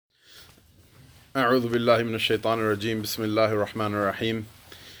أعوذ بالله من الشيطان الرجيم بسم الله الرحمن الرحيم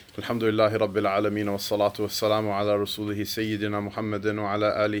الحمد لله رب العالمين والصلاة والسلام على رسوله سيدنا محمد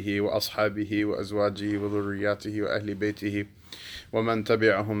وعلى آله وأصحابه وأزواجه وذرياته وأهل بيته ومن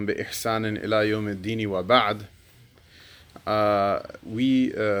تبعهم بإحسان إلى يوم الدين وبعد.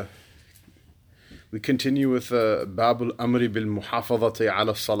 We continue with Bab al-Amri bil-Muhafadhati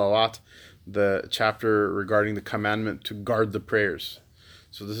ala salawat, the chapter regarding the commandment to guard the prayers.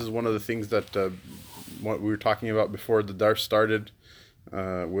 So this is one of the things that what we were talking about before the dars started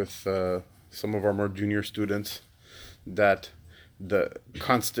with some of our more junior students, that the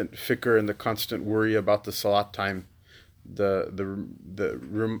constant fikr and the constant worry about the salat time, the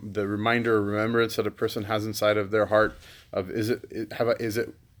reminder or remembrance that a person has inside of their heart of is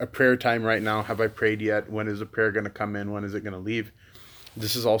it a prayer time right now? Have I prayed yet? When is the prayer going to come in? When is it going to leave?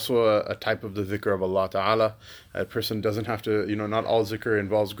 This is also a type of the dhikr of Allah Ta'ala. A person doesn't have to, not all zikr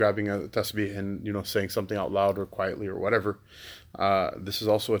involves grabbing a tasbih and, saying something out loud or quietly or whatever. This is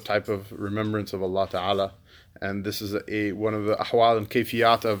also a type of remembrance of Allah Ta'ala. And this is one of the ahwal and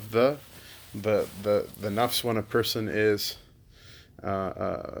kayfiyat of the nafs when a person is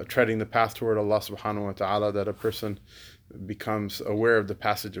treading the path toward Allah Subhanahu wa Ta'ala, that a person becomes aware of the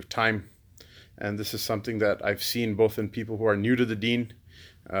passage of time. And this is something that I've seen both in people who are new to the deen,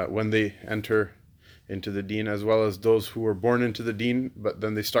 when they enter into the deen, as well as those who were born into the deen, but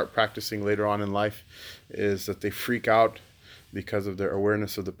then they start practicing later on in life, is that they freak out because of their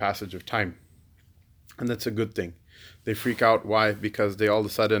awareness of the passage of time. And that's a good thing. They freak out. Why? Because they all of a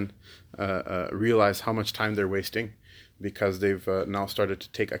sudden realize how much time they're wasting, because they've now started to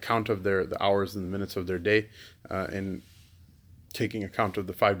take account of the hours and the minutes of their day, in taking account of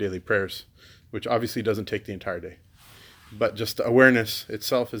the 5 daily prayers, which obviously doesn't take the entire day. But just the awareness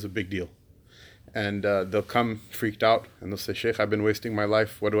itself is a big deal. And they'll come freaked out and they'll say, Shaykh, I've been wasting my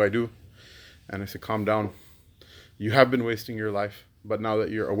life. What do I do? And I say, calm down. You have been wasting your life, but now that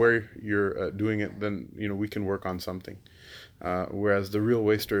you're aware you're doing it, then we can work on something. Whereas the real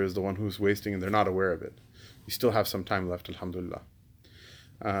waster is the one who's wasting and they're not aware of it. You still have some time left, alhamdulillah.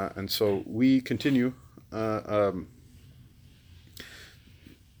 And so we continue.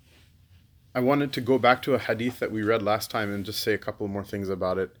 I wanted to go back to a hadith that we read last time and just say a couple more things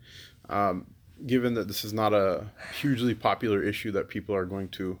about it. Given that this is not a hugely popular issue that people are going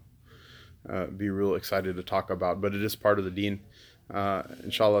to be real excited to talk about, but it is part of the deen.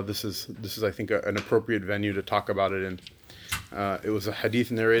 Inshallah, this is I think an appropriate venue to talk about it in. It was a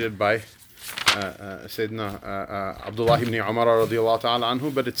hadith narrated by Sayyidina Abdullah ibn Umar radiallahu ta'ala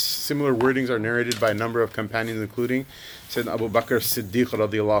anhu, but its similar wordings are narrated by a number of companions, including Sayyidina Abu Bakr as-Siddiq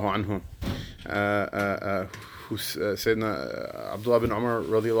radiallahu anhu. Sayyidina Abdullah ibn Umar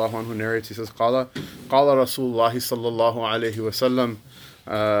radiallahu anhu narrates, he says, قال Rasulullah sallallahu alayhi wa sallam,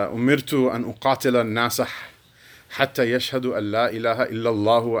 umirtu an uqatila an-nasa حتى يشهدوا أن لا إله إلا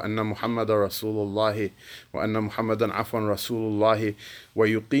الله وأن محمد رسول الله وأن محمدا عفوا رسول الله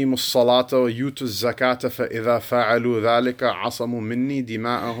ويقيموا الصلاة ويؤتوا الزكاة فإذا فعلوا ذلك عصموا مني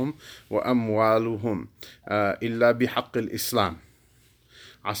دماءهم وأموالهم إلا بحق الإسلام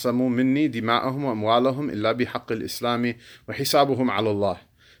عصموا مني دماءهم وأموالهم إلا بحق الإسلام وحسابهم على الله.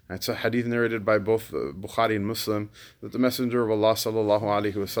 It's a hadith narrated by both Bukhari and Muslim, that the Messenger of Allah sallallahu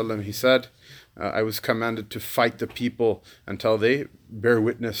alaihi wasallam, he said, I was commanded to fight the people until they bear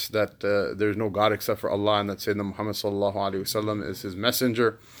witness that there's no God except for Allah, and that Sayyidina Muhammad sallallahu alaihi wasallam is his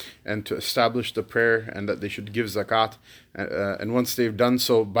messenger, and to establish the prayer, and that they should give zakat. And once they've done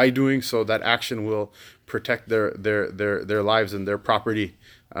so, by doing so, that action will protect their lives and their property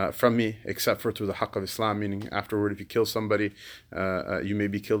from me, except for through the haqq of Islam, meaning afterward, if you kill somebody, you may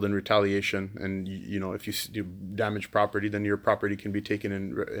be killed in retaliation, and if you damage property, then your property can be taken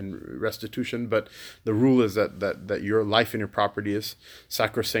in restitution. But the rule is that your life and your property is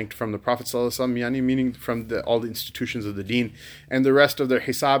sacrosanct from the Prophet ﷺ, meaning from all the institutions of the deen, and the rest of their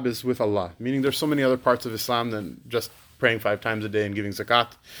hisab is with Allah, meaning there's so many other parts of Islam than just praying 5 times a day and giving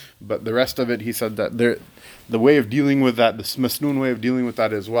zakat. But the rest of it, he said that the way of dealing with that, this masnoon way of dealing with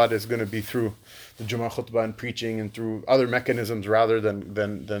that, is what is going to be through the Jummah khutbah and preaching, and through other mechanisms rather than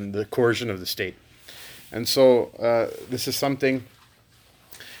the coercion of the state. And so this is something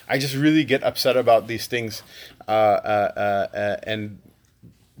I just really get upset about, these things, and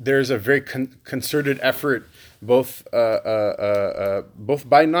there's a very concerted effort, both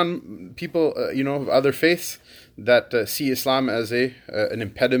by people of other faiths that see Islam as an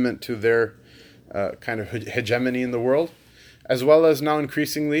impediment to their kind of hegemony in the world, as well as now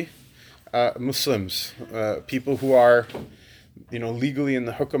increasingly Muslims, people who are legally in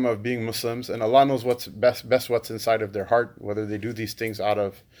the hukm of being Muslims, and Allah knows what's best what's inside of their heart, whether they do these things out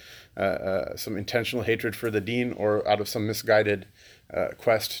of some intentional hatred for the deen or out of some misguided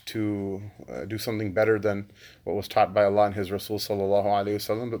quest to do something better than what was taught by Allah and His Rasul sallallahu alaihi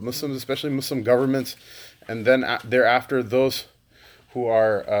wasallam. But Muslims, especially Muslim governments, and then thereafter those who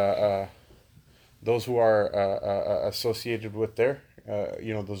are associated with their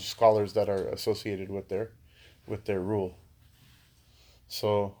those scholars that are associated with their rule.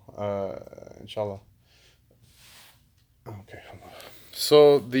 So inshallah. Okay.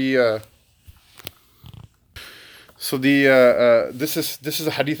 So this is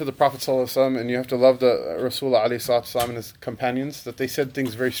a hadith of the Prophet ﷺ, and you have to love the Rasulullah ﷺ and his companions, that they said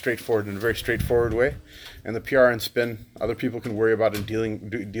things very straightforward in a very straightforward way, and the PR and spin other people can worry about and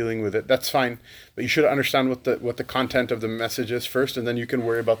dealing with it. That's fine, but you should understand what the content of the message is first, and then you can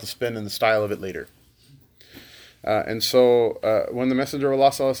worry about the spin and the style of it later. And so when the Messenger of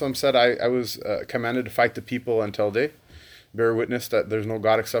Allah ﷺ said, I was commanded to fight the people until they bear witness that there's no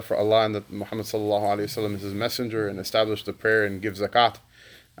God except for Allah, and that Muhammad sallallahu alaihi wasallam is His messenger, and establish the prayer and give zakat.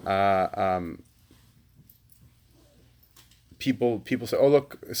 People say, oh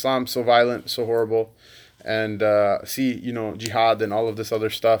look, Islam's so violent, so horrible, and see, jihad and all of this other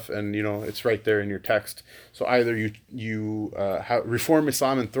stuff, and it's right there in your text. So either you reform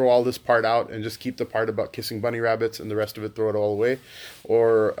Islam and throw all this part out and just keep the part about kissing bunny rabbits, and the rest of it throw it all away,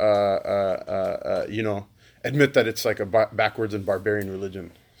 or admit that it's like a backwards and barbarian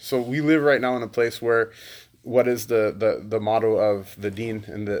religion. So we live right now in a place where what is the motto of the deen?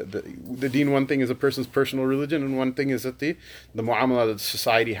 And the deen, one thing is a person's personal religion, and one thing is that the mu'amala that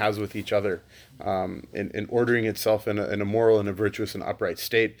society has with each other, in ordering itself in a moral and a virtuous and upright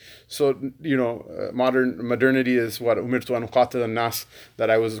state. So modernity is what umirtu an uqatila an-nas, that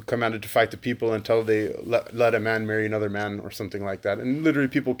I was commanded to fight the people until they let a man marry another man or something like that. And literally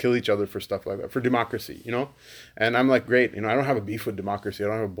people kill each other for stuff like that, for democracy, And I'm like, great, I don't have a beef with democracy. I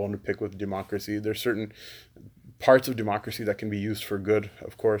don't have a bone to pick with democracy. There's certain parts of democracy that can be used for good,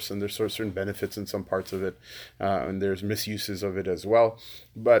 of course, and there's certain benefits in some parts of it, and there's misuses of it as well.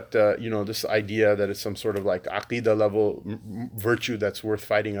 But this idea that it's some sort of like aqidah level virtue that's worth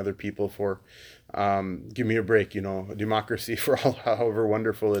fighting other people for, give me a break. Democracy, for all however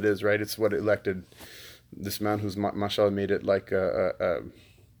wonderful it is, right? It's what elected this man who's mashallah made it like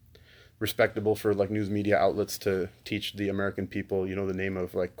respectable for like news media outlets to teach the American people, the name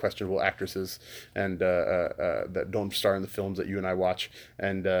of like questionable actresses and that don't star in the films that you and I watch,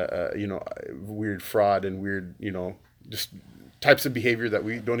 and weird fraud and weird, just types of behavior that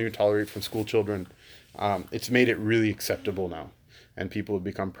we don't even tolerate from school children. It's made it really acceptable now, and people have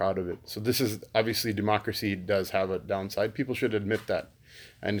become proud of it. So this is obviously, democracy does have a downside. People should admit that.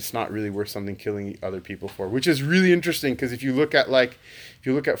 And it's not really worth something killing other people for, which is really interesting, because if you look at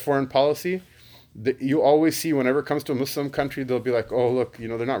foreign policy, you always see whenever it comes to a Muslim country, they'll be like, oh look,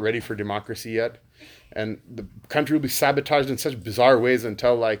 they're not ready for democracy yet, and the country will be sabotaged in such bizarre ways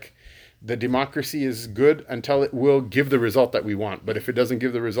until like the democracy is good, until it will give the result that we want. But if it doesn't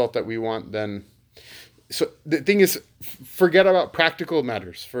give the result that we want, then so the thing is, forget about practical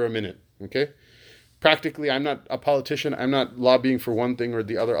matters for a minute, okay? Practically, I'm not a politician. I'm not lobbying for one thing or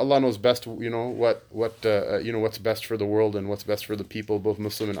the other. Allah knows best, what's best for the world and what's best for the people, both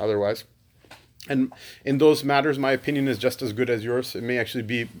Muslim and otherwise. And in those matters, my opinion is just as good as yours. It may actually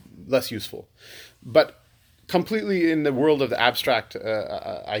be less useful. But completely in the world of the abstract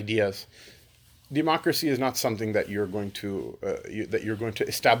ideas, democracy is not something that you're going to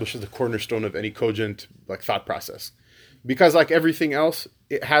establish as the cornerstone of any cogent thought process. Because like everything else,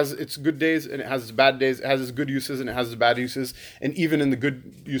 it has its good days and it has its bad days. It has its good uses and it has its bad uses. And even in the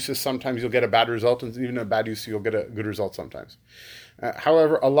good uses, sometimes you'll get a bad result, and even in a bad use, you'll get a good result sometimes.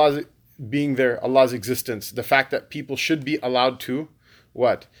 However, Allah's being there, Allah's existence, the fact that people should be allowed to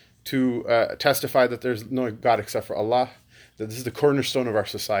testify that there's no God except for Allah, that this is the cornerstone of our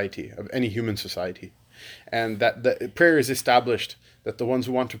society, of any human society, and that the prayer is established, that the ones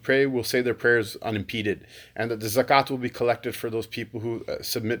who want to pray will say their prayers unimpeded, and that the zakat will be collected for those people who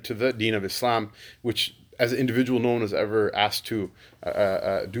submit to the deen of Islam, which as an individual no one is ever asked to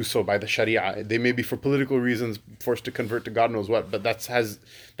do so by the Sharia. They may be for political reasons forced to convert to God knows what, but that's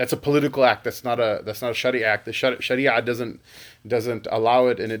a political act. That's not a Sharia act. The Sharia doesn't allow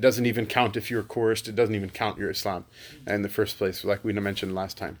it, and it doesn't even count if you're coerced. It doesn't even count your Islam in the first place, like we mentioned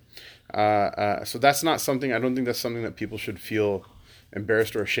last time. So that's not something. I don't think that's something that people should feel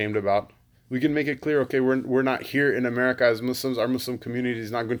embarrassed or ashamed about. We can make it clear, okay, we're not here in America as Muslims. Our Muslim community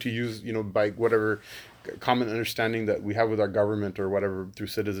is not going to use, by whatever common understanding that we have with our government or whatever, through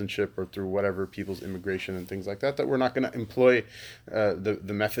citizenship or through whatever, people's immigration and things like that, that we're not going to employ the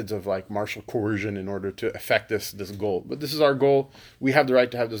methods of like martial coercion in order to affect this goal. But this is our goal. We have the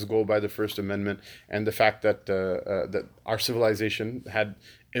right to have this goal by the First Amendment, and the fact that that our civilization had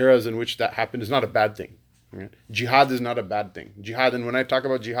eras in which that happened is not a bad thing. Right? Jihad is not a bad thing. Jihad, and when I talk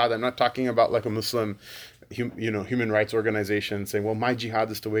about jihad, I'm not talking about like a Muslim human rights organization saying, well, my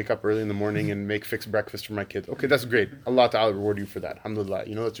jihad is to wake up early in the morning and make fixed breakfast for my kids. Okay, that's great. Allah Ta'ala reward you for that. Alhamdulillah.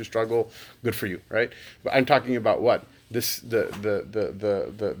 That's your struggle. Good for you, right? But I'm talking about what?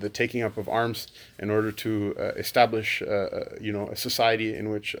 The taking up of arms in order to establish a society in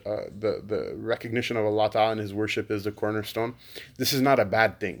which the recognition of Allah Ta'ala and His worship is the cornerstone. This is not a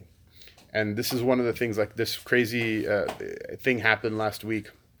bad thing. And this is one of the things, like this crazy thing happened last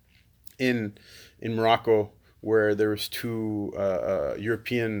week in Morocco, where there was two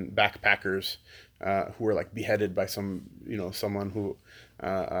European backpackers who were like beheaded by someone who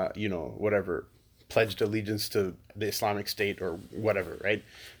whatever, pledged allegiance to the Islamic State or whatever, right?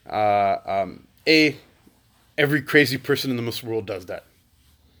 Every crazy person in the Muslim world does that.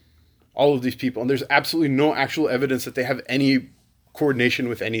 All of these people, and there's absolutely no actual evidence that they have any coordination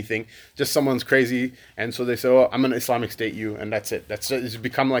with anything. Just someone's crazy, and so they say, "Oh, I'm an Islamic State you," and that's it. It's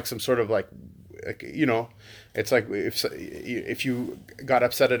become like some sort of like it's like if you got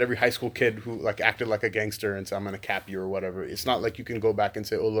upset at every high school kid who like acted like a gangster and said, "I'm gonna cap you" or whatever. It's not like you can go back and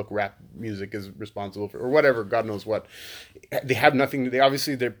say, "Oh, look, rap music is responsible for," or whatever, God knows what. They have nothing. They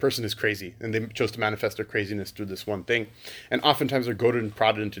obviously, their person is crazy, and they chose to manifest their craziness through this one thing. And oftentimes they're goaded and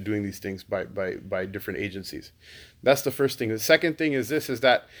prodded into doing these things by different agencies. That's the first thing. The second thing is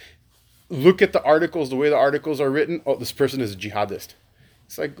that look at the articles, the way the articles are written. Oh, this person is a jihadist.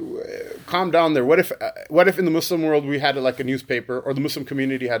 It's like, calm down there. What if in the Muslim world we had like a newspaper, or the Muslim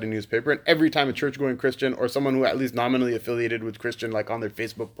community had a newspaper, and every time a church-going Christian or someone who at least nominally affiliated with Christian, like on their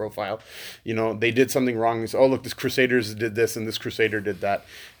Facebook profile, they did something wrong. You say, oh, look, this Crusaders did this and this Crusader did that.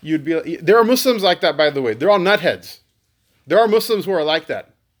 There are Muslims like that, by the way. They're all nutheads. There are Muslims who are like that.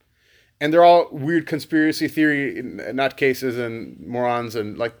 And they're all weird conspiracy theory nutcases and morons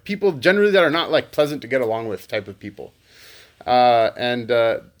and like people generally that are not like pleasant to get along with type of people. That's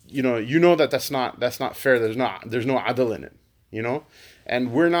not fair. There's no adl in it,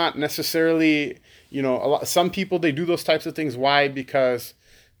 and we're not necessarily, some people, they do those types of things. Why? Because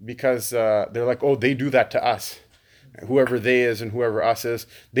they're like, oh, they do that to us, whoever they is and whoever us is,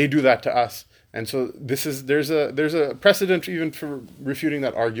 they do that to us. And so there's a precedent even for refuting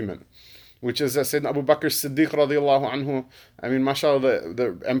that argument, which is that Sayyidina Abu Bakr Siddiq radiallahu anhu, I mean, mashallah,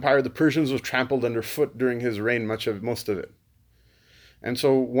 the empire, the Persians was trampled underfoot during his reign, most of it. And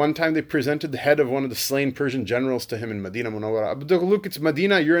so one time they presented the head of one of the slain Persian generals to him in Medina Munawwara. Look, it's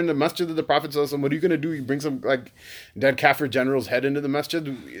Medina, you're in the masjid of the Prophet ﷺ. What are you going to do? You bring some like dead Kafir general's head into the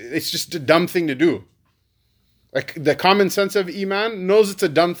masjid? It's just a dumb thing to do. Like the common sense of Iman knows it's a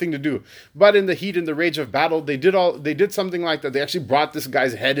dumb thing to do. But in the heat and the rage of battle, they did something like that. They actually brought this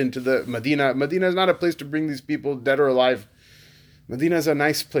guy's head into the Medina. Medina is not a place to bring these people dead or alive. Medina is a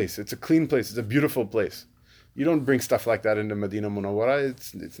nice place. It's a clean place. It's a beautiful place. You don't bring stuff like that into Medina Munawwara.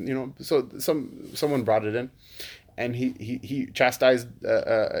 It's so someone brought it in, and he chastised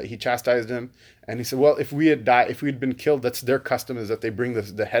him, and he said, well, if we had been killed, that's their custom, is that they bring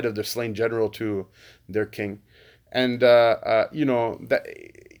the head of their slain general to their king, and that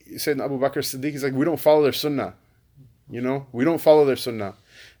Sayyidina Abu Bakr Siddiq, he's like, we don't follow their sunnah, we don't follow their sunnah.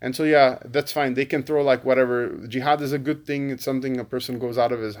 And so, yeah, that's fine. They can throw like whatever. Jihad is a good thing. It's something a person goes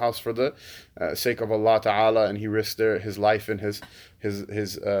out of his house for the sake of Allah Ta'ala, and he risks his life and his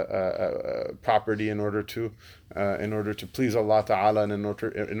property in order to please Allah Ta'ala, and in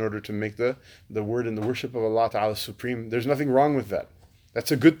order to make the word and the worship of Allah Ta'ala supreme. There's nothing wrong with that.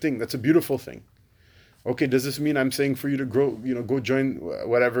 That's a good thing. That's a beautiful thing. Okay, does this mean I'm saying for you to go join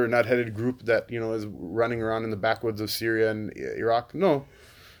whatever nut-headed group that is running around in the backwoods of Syria and Iraq? No.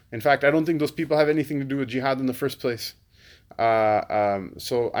 In fact, I don't think those people have anything to do with jihad in the first place.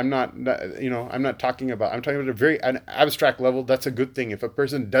 So I'm not talking about. I'm talking about an abstract level. That's a good thing. If a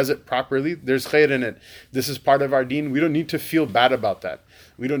person does it properly, there's khair in it. This is part of our deen. We don't need to feel bad about that.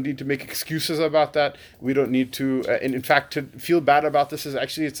 We don't need to make excuses about that. We don't need to. And in fact, to feel bad about this is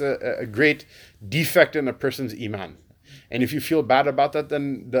actually it's a great defect in a person's iman. And if you feel bad about that,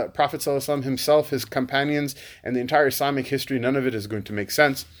 then the Prophet ﷺ himself, his companions, and the entire Islamic history, none of it is going to make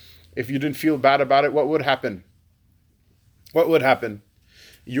sense. If you didn't feel bad about it, what would happen? What would happen?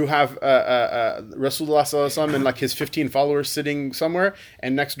 You have Rasulullah sallallahu alaihi wasallam and like his 15 followers sitting somewhere,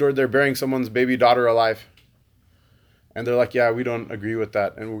 and next door they're burying someone's baby daughter alive. And they're like, yeah, we don't agree with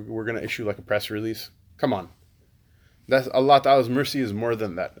that, and we're going to issue like a press release. Come on. That's Allah Ta'ala's mercy is more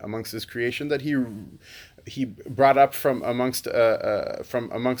than that amongst His creation, that He brought up from amongst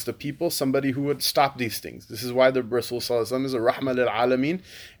the people somebody who would stop these things. This is why the Rasul Sallallahu Alaihi Wasallam is a rahmah lil alameen,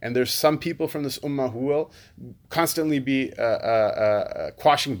 and there's some people from this ummah who will constantly be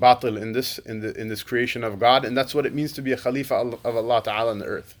quashing batil in this creation of God, and that's what it means to be a khalifa of Allah Ta'ala on the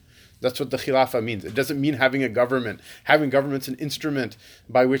earth. That's what the khilafah means. It doesn't mean having a government. Having government's an instrument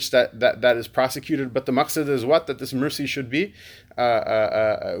by which that is prosecuted. But the maqsad is what? That this mercy should be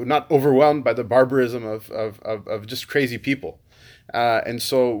not overwhelmed by the barbarism of just crazy people. And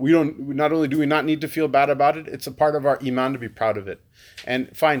so not only do we not need to feel bad about it, it's a part of our iman to be proud of it.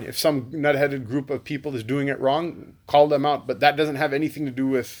 And fine, if some nut-headed group of people is doing it wrong, call them out. But that doesn't have anything to do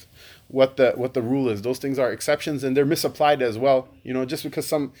with what the rule is. Those things are exceptions, and they're misapplied as well. Just because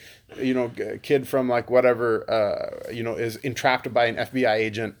some kid from like whatever is entrapped by an FBI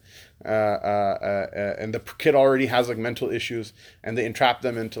agent, and the kid already has like mental issues, and they entrap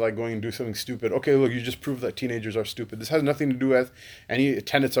them into like going and do something stupid. Okay, look, you just proved that teenagers are stupid. This has nothing to do with any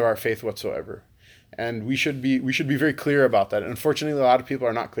tenets of our faith whatsoever. And we should be very clear about that. And unfortunately, a lot of people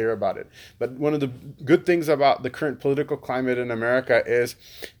are not clear about it. But one of the good things about the current political climate in America is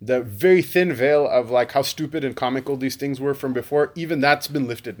the very thin veil of like how stupid and comical these things were from before. Even that's been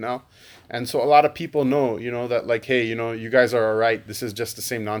lifted now. And so a lot of people know, that like, hey, you guys are all right. This is just the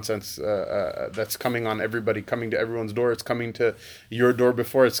same nonsense that's coming on everybody, coming to everyone's door. It's coming to your door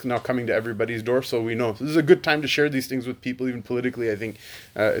before. It's now coming to everybody's door. So we know. So this is a good time to share these things with people, even politically. I think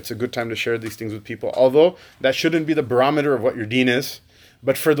it's a good time to share these things with people. Although that shouldn't be the barometer of what your deen is.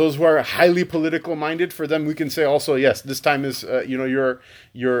 But for those who are highly political minded, for them we can say also, yes, this time is, your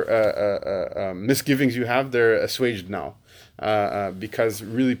misgivings you have, they're assuaged now. Because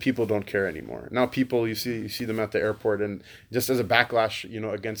really people don't care anymore. Now people, you see them at the airport, and just as a backlash,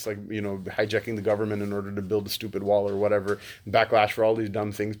 against like, hijacking the government in order to build a stupid wall or whatever, backlash for all these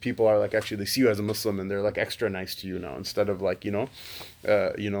dumb things, people are like, actually they see you as a Muslim and they're like extra nice to you now, instead of like,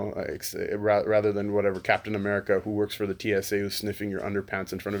 rather than whatever Captain America who works for the TSA who's sniffing your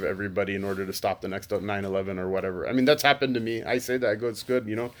underpants in front of everybody in order to stop the next 9/11 or whatever. I mean, that's happened to me. I say that, I go, it's good,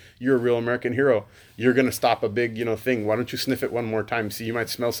 you're a real American hero. You're going to stop a big, thing. Why don't you sniff it one more time? See, you might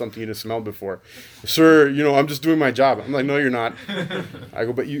smell something you didn't smell before. Sir, I'm just doing my job. I'm like, no, you're not. I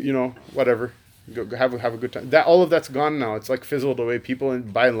go, but whatever. Go have a good time. All of that's gone now. It's like fizzled away. People,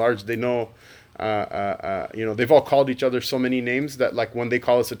 by and large, they know, they've all called each other so many names that like when they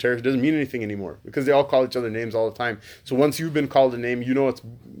call us a terrorist, it doesn't mean anything anymore because they all call each other names all the time. So once you've been called a name, it's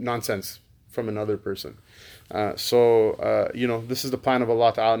nonsense from another person. This is the plan of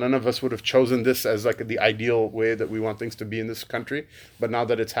Allah Ta'ala. None of us would have chosen this as like the ideal way that we want things to be in this country. But now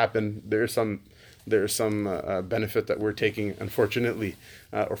that it's happened, there's some benefit that we're taking, unfortunately,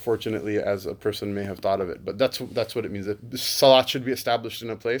 or fortunately, as a person may have thought of it. But that's what it means. That salat should be established in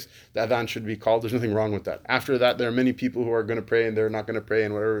a place. The adhan should be called. There's nothing wrong with that. After that, there are many people who are going to pray and they're not going to pray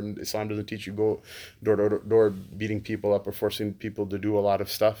and whatever. And Islam doesn't teach you go door to door beating people up or forcing people to do a lot of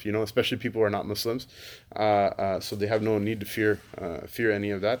stuff. Especially people who are not Muslims. So they have no need to fear any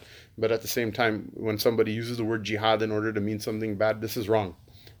of that. But at the same time, when somebody uses the word jihad in order to mean something bad, this is wrong.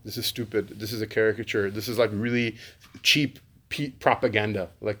 This is stupid. This is a caricature. This is like really cheap propaganda.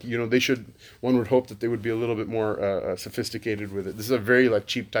 Like, one would hope that they would be a little bit more sophisticated with it. This is a very like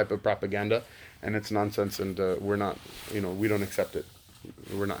cheap type of propaganda, and it's nonsense, and we're not, we don't accept it.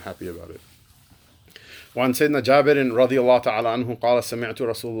 We're not happy about it. وعن سيدنا جابر رضي الله تعالى عنه قال سمعت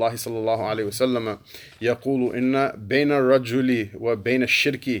رسول الله صلى الله عليه وسلم يقول إن بين الرجل وبين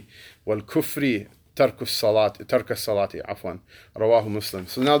الشرك والكفر ترك الصلاة عفوا رواه Muslim.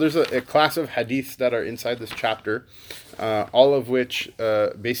 So now there's a class of hadiths that are inside this chapter, all of which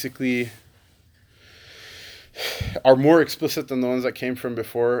basically are more explicit than the ones that came from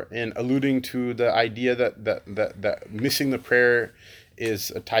before, in alluding to the idea that missing the prayer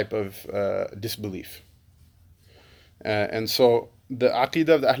is a type of disbelief. And so the aqidah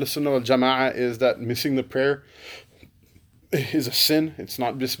of the Ahl Sunnah wal Jama'ah is that missing the prayer is a sin. It's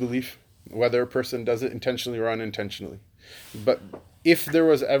not disbelief, whether a person does it intentionally or unintentionally. But if there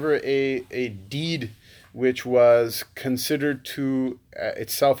was ever a deed which was considered to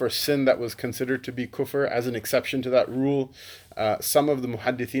itself, or sin that was considered to be kufr, as an exception to that rule, some of the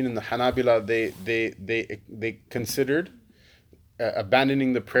muhaddithin and the Hanabila, they considered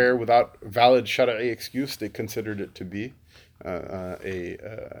abandoning the prayer without valid shar'i excuse. They considered it to be kufr.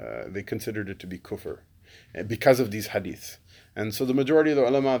 because of these hadiths. And so the majority of the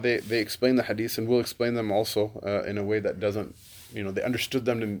ulama, they explain the hadiths, and will explain them also in a way that doesn't, they understood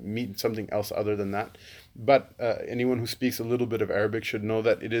them to mean something else other than that. But anyone who speaks a little bit of Arabic should know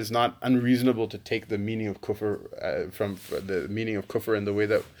that it is not unreasonable to take the meaning of kufr from the meaning of kufr in the way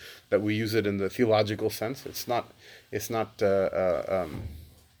that we use it in the theological sense. It's not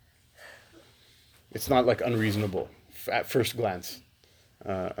like unreasonable at first glance.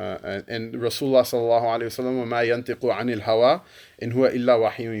 And Rasulullah sallallahu alaihi wasallam, وَمَا يَنْتِقُ عَنِ الْهَوَىٰ إِنْ هُوَ إِلَّا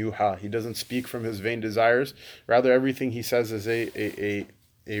وَحْيٌ يُوحَىٰ. He doesn't speak from his vain desires. Rather, everything he says is a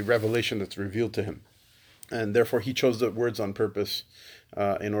revelation that's revealed to him. And therefore, he chose the words on purpose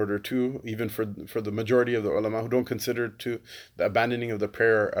in order to, even for the majority of the ulama who don't consider the abandoning of the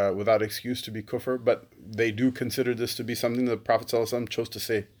prayer without excuse to be kufr, but they do consider this to be something that the Prophet ﷺ chose to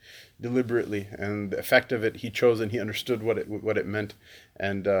say deliberately, and the effect of it he chose, and he understood what it meant.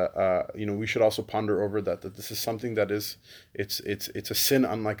 And we should also ponder over that this is something that is it's a sin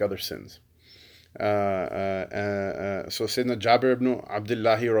unlike other sins. So Sayyidina Jabir ibn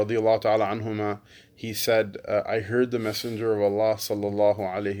Abdullahi radiyallahu ta'ala anhuma, he said, I heard the Messenger of Allah sallallahu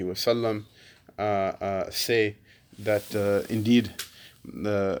alayhi wasallam say that indeed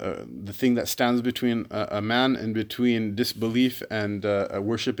the thing that stands between a man and between disbelief and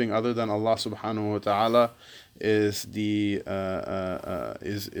worshipping other than Allah subhanahu wa ta'ala is the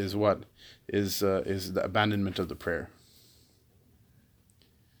abandonment of the prayer.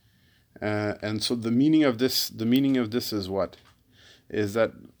 And so the meaning of this is what? Is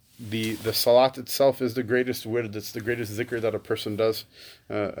that the salat itself is the greatest wird. It's the greatest zikr that a person does.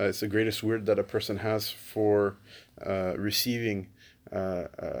 It's the greatest wird that a person has for receiving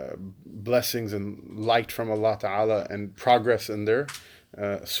blessings and light from Allah Ta'ala and progress in their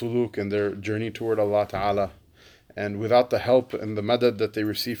suluk and their journey toward Allah Ta'ala. And without the help and the madad that they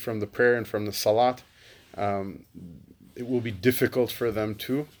receive from the prayer and from the salat, it will be difficult for them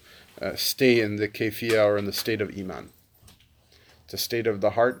to stay in the kayfiyah or in the state of iman. It's a state of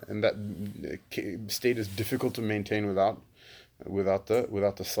the heart, and that state is difficult to maintain without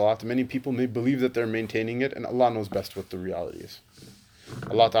the salat. Many people may believe that they're maintaining it, and Allah knows best what the reality is.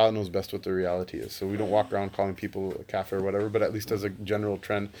 Allah Ta'ala knows best what the reality is. So we don't walk around calling people kafir or whatever, but at least as a general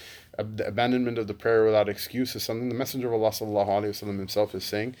trend, the abandonment of the prayer without excuse is something the Messenger of Allah sallallahu alaihi wasallam himself is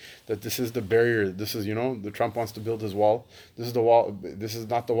saying that this is the barrier. This is, the Trump wants to build his wall. This is the wall. This is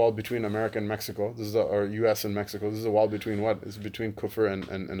not the wall between America and Mexico. This is or U.S. and Mexico. This is the wall between what? It's between kufr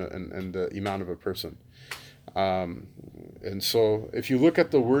and the iman of a person. And so if you look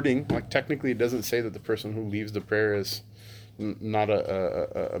at the wording, like technically it doesn't say that the person who leaves the prayer is not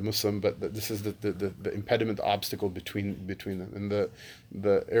a Muslim, but this is the impediment, the obstacle between them. And the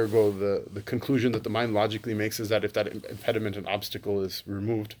conclusion that the mind logically makes is that if that impediment and obstacle is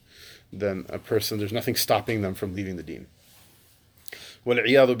removed, then a person, there's nothing stopping them from leaving the deen.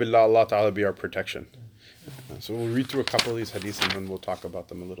 Wal-'iyadhu billah, Allah Ta'ala be our protection. So we'll read through a couple of these hadiths and then we'll talk about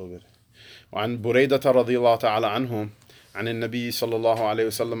them a little bit. وعن بريدة رضي الله تعالى عنه عن النبي صلى الله عليه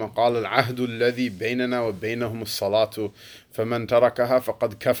وسلم قال العهد الذي بيننا وبينهم الصلاة فمن تركها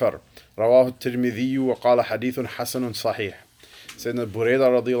فقد كفر رواه الترمذي وقال حديث حسن صحيح. Sayyidina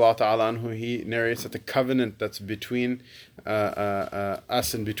Burayda radiyallahu ta'ala anhu, he narrates that the covenant that's between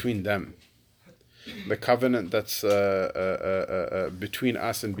us and between them, the covenant that's between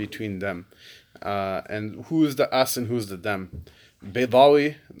us and between them, and who is the us and who is the them?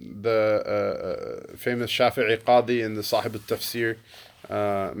 Baydawi, the famous Shafi'i Qadi in the Sahib al-Tafsir.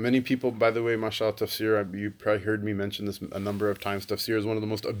 Many people, by the way, mashallah, tafsir, you probably heard me mention this a number of times. Tafsir is one of the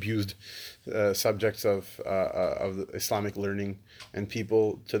most abused subjects of Islamic learning, and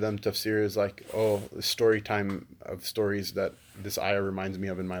people, to them, tafsir is like, the story time of stories that this ayah reminds me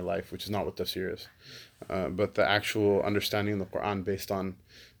of in my life, which is not what tafsir is. But the actual understanding of the Quran based on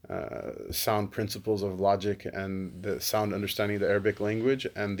sound principles of logic and the sound understanding of the Arabic language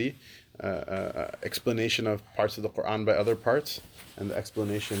and the explanation of parts of the Quran by other parts, and the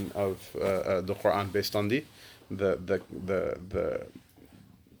explanation of the Quran based on the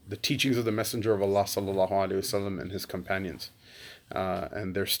teachings of the Messenger of Allah sallallahu alaihi wasallam and his companions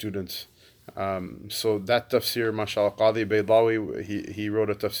and their students. So that tafsir, mashallah, Qadi Baydawi, he wrote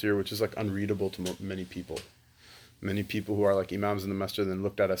a tafsir which is like unreadable to many people. Many people who are like imams in the masjid and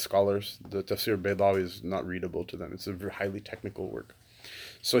looked at as scholars, the tafsir Baydawi is not readable to them. It's a very highly technical work.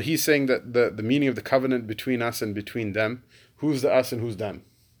 So he's saying that the meaning of the covenant between us and between them, who's the us and who's them?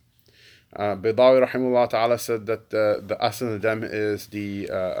 Baydawi rahimahullah ta'ala said that the us and the them is the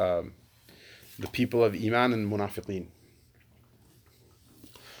people of Iman and Munafiqeen.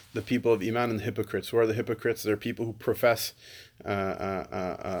 The people of Iman and the hypocrites. Who are the hypocrites? They're people who profess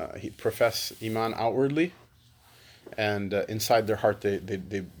profess iman outwardly, and inside their heart they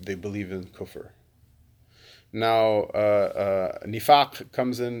believe in kufr. Now, nifaq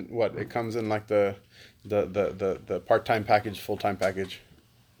comes in what? It comes in like the part-time package, full-time package,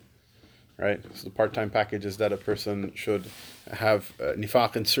 right? So the part-time package is that a person should have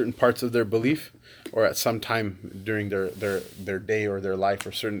nifaq in certain parts of their belief, or at some time during their day or their life,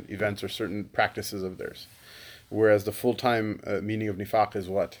 or certain events or certain practices of theirs. Whereas the full-time meaning of nifaq is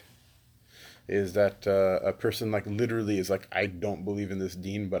what? Is that a person like literally is like, I don't believe in this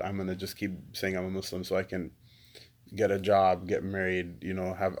deen, but I'm going to just keep saying I'm a Muslim so I can get a job, get married,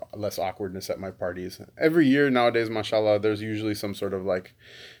 have less awkwardness at my parties. Every year nowadays, mashallah, there's usually some sort of like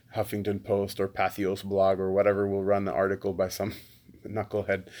Huffington Post or Pathos blog or whatever will run an article by some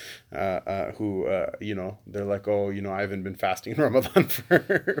knucklehead who, they're like, oh, I haven't been fasting in Ramadan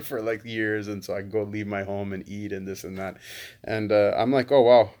for like years, and so I go leave my home and eat and this and that. And I'm like, oh,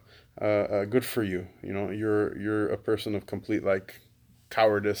 wow, good for you. You're a person of complete like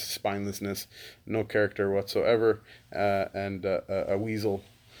cowardice, spinelessness, no character whatsoever, and a weasel,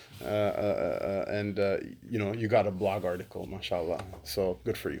 and you got a blog article, mashallah. So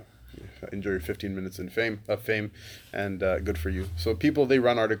good for you. Enjoy your 15 minutes of fame, and good for you. So people, they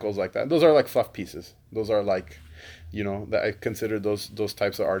run articles like that. Those are like fluff pieces. Those are like, that I consider those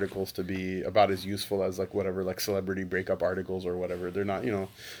types of articles to be about as useful as like whatever, like celebrity breakup articles or whatever. They're not,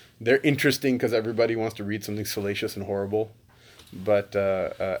 they're interesting because everybody wants to read something salacious and horrible. But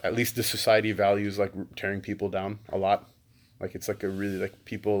at least the society values like tearing people down a lot. Like it's like a really like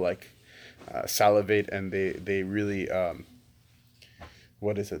people like salivate, and they really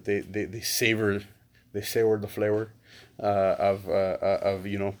what is it? They savor the flavor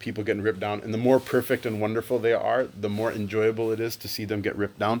of people getting ripped down. And the more perfect and wonderful they are, the more enjoyable it is to see them get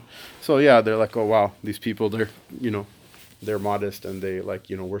ripped down. So yeah, they're like, oh wow, these people, they're modest, and they like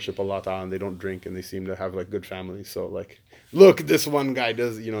worship Allah Ta'ala, and they don't drink, and they seem to have like good families. So like, look, this one guy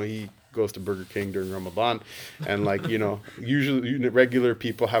does, he goes to Burger King during Ramadan, and like, usually regular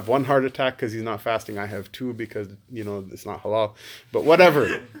people have one heart attack because he's not fasting. I have two because, it's not halal. But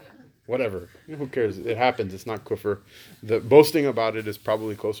whatever. Who cares? It happens. It's not kufr. The boasting about it is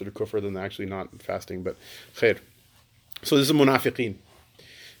probably closer to kufr than actually not fasting. But khair. So this is munafiqeen.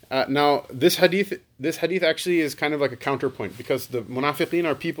 Now, this hadith actually is kind of like a counterpoint, because the munafiqeen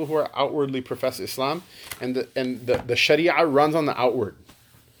are people who are outwardly profess Islam, and the sharia runs on the outward.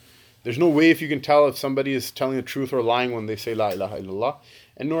 There's no way if you can tell if somebody is telling the truth or lying when they say La ilaha illallah,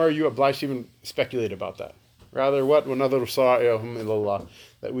 and nor are you obliged to even speculate about that. Rather, what? وَنَذَرُ صَائِرَهُمْ إِلَى اللَّهِ,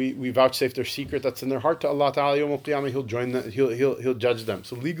 that we vouchsafe their secret that's in their heart to Allah Ta'ala. Yawm al-Qiyamah, He'll join them, He'll judge them.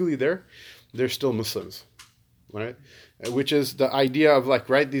 So legally they're still Muslims, right? Which is the idea of like,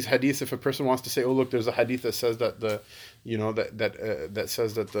 right, these hadiths, if a person wants to say, oh look, there's a hadith that says that that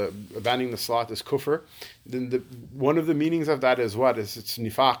says that the abandoning the salat is kufr, then one of the meanings of that is what? It's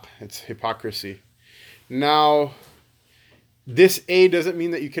nifaq, it's hypocrisy. Now, this doesn't mean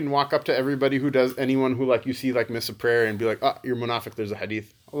that you can walk up to anyone who like you see like miss a prayer and be like, you're munafiq, there's a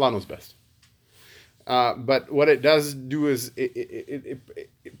hadith. Allah knows best. But what it does do is it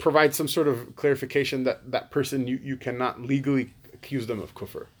provides some sort of clarification that person, you cannot legally accuse them of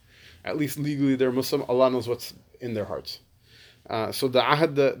kufr. At least legally they're Muslim. Allah knows what's in their hearts. So the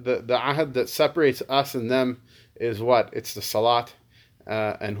ahad that separates us and them is what? It's the salat.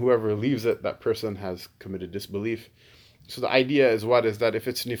 And whoever leaves it, that person has committed disbelief. So the idea is what? Is that if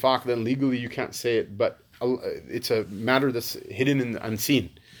it's nifaq, then legally you can't say it, but it's a matter that's hidden and unseen.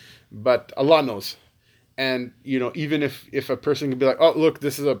 But Allah knows. And, even if a person can be like, oh, look,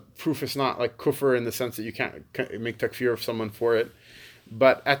 this is a proof it's not like kufr in the sense that you can't make takfir of someone for it.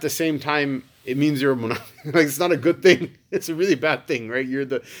 But at the same time, it means you're a munafiq. Like, it's not a good thing. It's a really bad thing, right? You're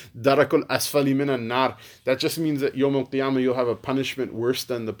the darakul asfali minan nar. That just means that Yawm al-Qiyamah, you'll have a punishment worse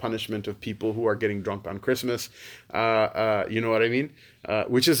than the punishment of people who are getting drunk on Christmas. You know what I mean?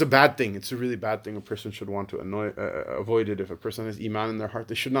 Which is a bad thing. It's a really bad thing. A person should want to avoid it. If a person has iman in their heart,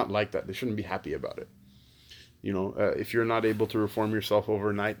 they should not like that. They shouldn't be happy about it. If you're not able to reform yourself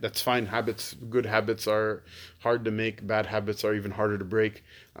overnight, that's fine. Good habits are hard to make. Bad habits are even harder to break.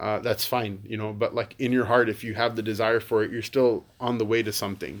 That's fine, but like in your heart, if you have the desire for it, you're still on the way to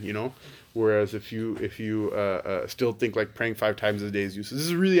something, Whereas if you still think like praying 5 times a day is useless, this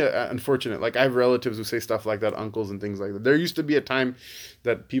is really unfortunate. Like I have relatives who say stuff like that, uncles and things like that. There used to be a time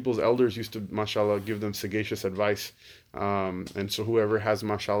that people's elders used to, mashallah, give them sagacious advice. And so whoever has,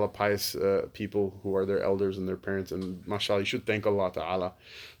 mashallah, pious people who are their elders and their parents, and mashallah, you should thank Allah Ta'ala.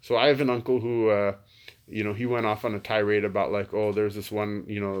 So I have an uncle who he went off on a tirade about like, oh, there's this one,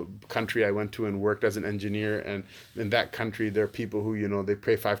 country I went to and worked as an engineer, and in that country there are people who, they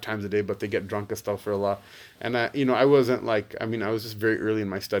pray 5 times a day, but they get drunk astaghfirullah. And I wasn't like, I was just very early in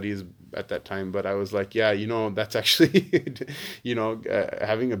my studies at that time, but I was like, yeah, that's actually,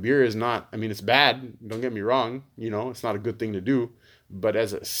 having a beer is not, it's bad. Don't get me wrong. It's not a good thing to do, but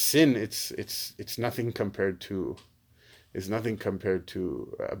as a sin, it's nothing compared to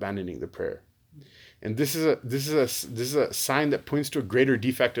abandoning the prayer. And this is a sign that points to a greater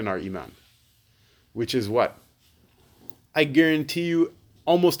defect in our iman, which is what? I guarantee you,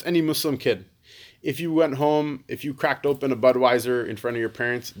 almost any Muslim kid, if you went home, if you cracked open a Budweiser in front of your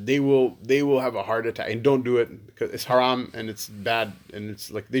parents, they will have a heart attack. And don't do it because it's haram and it's bad and it's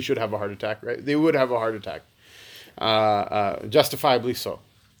like they should have a heart attack, right? They would have a heart attack, justifiably so.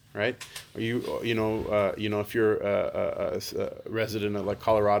 Right? Or if you're a resident of like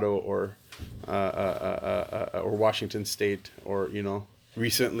Colorado or Washington State, or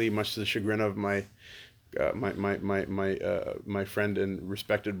recently, much to the chagrin of my friend and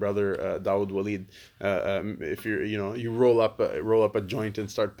respected brother Dawood Walid, if you're you roll up a joint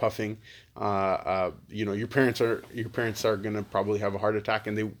and start puffing, your parents are gonna probably have a heart attack,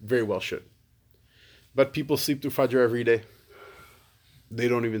 and they very well should. But people sleep through Fajr every day. They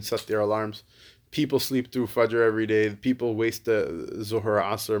don't even set their alarms. People sleep through Fajr every day. People waste the Zuhr,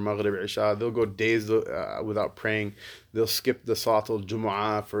 Asr, Maghrib, Isha. They'll go days without praying. They'll skip the Salat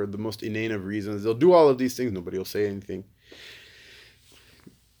al-Jumu'ah for the most inane of reasons. They'll do all of these things. Nobody will say anything.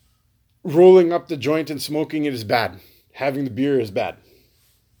 Rolling up the joint and smoking it is bad. Having the beer is bad.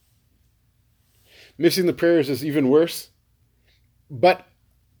 Missing the prayers is even worse. But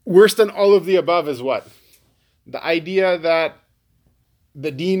worse than all of the above is what? The idea that the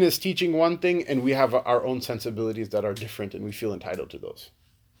deen is teaching one thing and we have our own sensibilities that are different and we feel entitled to those.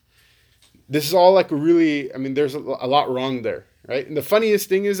 This is all like really, there's a lot wrong there, right? And the funniest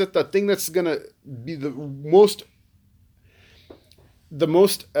thing is that the thing that's going to be the most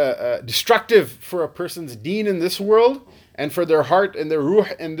destructive for a person's deen in this world, and for their heart and their ruh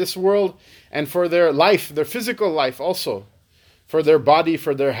in this world, and for their life, their physical life also, for their body,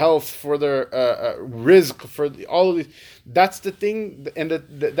 for their health, for their rizq, for all of these. That's the thing, and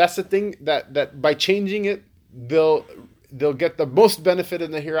that's the thing that by changing it, they'll get the most benefit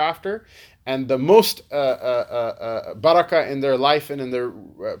in the hereafter, and the most barakah in their life and in their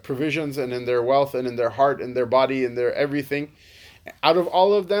provisions and in their wealth and in their heart and their body and their everything. Out of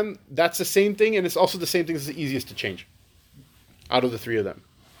all of them, that's the same thing, and it's also the same thing that's the easiest to change out of the three of them.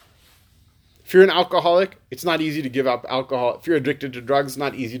 If you're an alcoholic, it's not easy to give up alcohol. If you're addicted to drugs, it's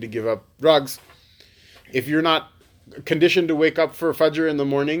not easy to give up drugs. If you're not conditioned to wake up for Fajr in the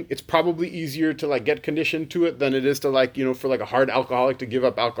morning, it's probably easier to like get conditioned to it than it is to like, for like a hard alcoholic to give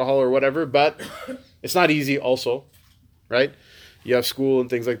up alcohol or whatever. But it's not easy also, right? You have school and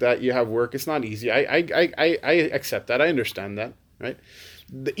things like that. You have work. It's not easy. I accept that. I understand that, right?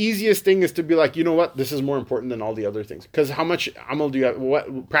 The easiest thing is to be like, what? This is more important than all the other things. Because how much amal do you have? What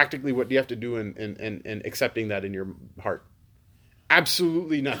do you have to do in accepting that in your heart?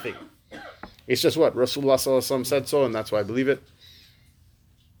 Absolutely nothing. It's just what Rasulullah ﷺ said so, and that's why I believe it.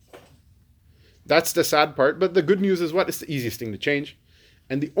 That's the sad part. But the good news is what? It's the easiest thing to change.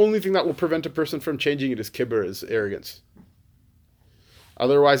 And the only thing that will prevent a person from changing it is kibr, is arrogance.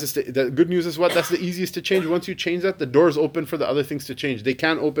 Otherwise, the good news is what? That's the easiest to change. Once you change that, the doors open for the other things to change. They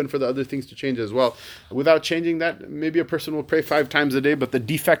can open for the other things to change as well. Without changing that, maybe a person will pray 5 times a day, but the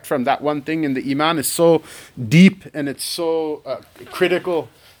defect from that one thing in the iman is so deep and it's so critical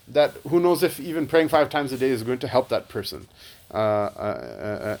that who knows if even praying 5 times a day is going to help that person.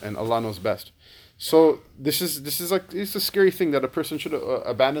 And Allah knows best. So this is like, it's a scary thing that a person should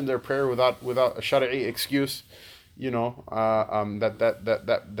abandon their prayer without a shari'i excuse. That's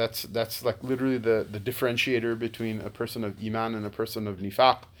like literally the differentiator between a person of iman and a person of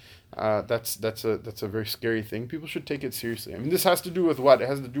nifaq. That's a very scary thing. People should take it seriously. This has to do with what? It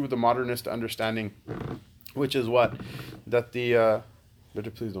has to do with the modernist understanding, which is what? That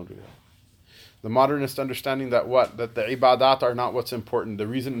please don't do that. The modernist understanding that what? That the ibadat are not what's important. The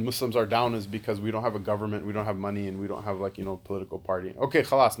reason Muslims are down is because we don't have a government, we don't have money, and we don't have political party. Okay,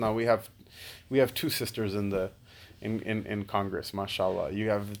 khalas, now we have 2 sisters in Congress, mashallah. You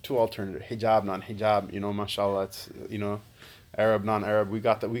have 2 alternatives, hijab, non-hijab, mashallah. It's, Arab, non-Arab. We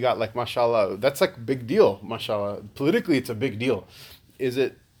got like, mashallah. That's like big deal, mashallah. Politically, it's a big deal. Is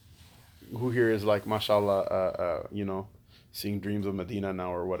it, who here is like, mashallah, seeing dreams of Medina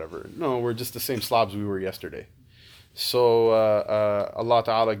now or whatever? No, we're just the same slobs we were yesterday. So Allah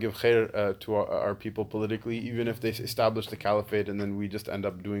Ta'ala give khair to our people politically, even if they establish the caliphate and then we just end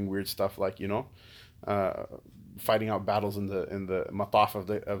up doing weird stuff like, fighting out battles in the mataf of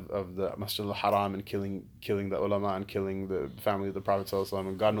the Masjid al-Haram, and killing the ulama, and killing the family of the Prophet ﷺ,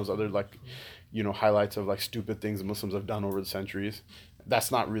 and God knows other highlights of stupid things Muslims have done over the centuries.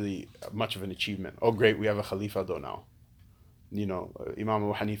 That's not really much of an achievement. Oh great, we have a Khalifa though now. Imam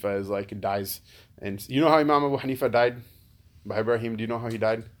Abu Hanifa dies, and you know how Imam Abu Hanifa died? By Ibrahim, do you know how he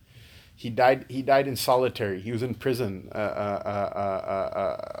died? He died in solitary. He was in prison. Abu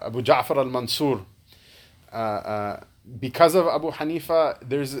Ja'far al-Mansur. Because of Abu Hanifa,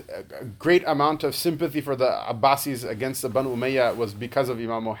 there's a great amount of sympathy for the Abbasis against the Banu Umayyah was because of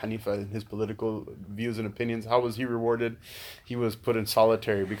Imam Abu Hanifa and his political views and opinions. How was he rewarded? He was put in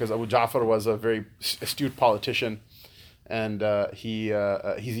solitary because Abu Ja'far was a very astute politician. And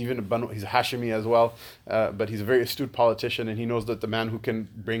he's even he's a Hashimi as well, but he's a very astute politician, and he knows that the man who can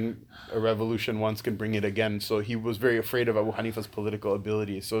bring a revolution once can bring it again. So he was very afraid of Abu Hanifa's political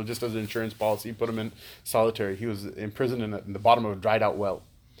ability. So just as an insurance policy, he put him in solitary. He was imprisoned in the bottom of a dried out well.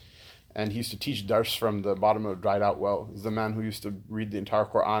 And he used to teach dars from the bottom of a dried out well. He's the man who used to read the entire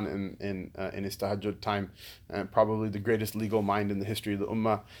Quran in his tahajjud time, and probably the greatest legal mind in the history of the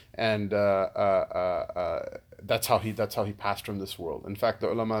ummah. And that's how he passed from this world. In fact, the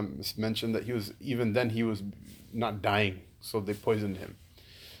ulama mentioned that he was not dying, so they poisoned him.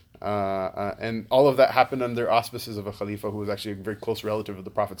 And all of that happened under auspices of a Khalifa who was actually a very close relative of the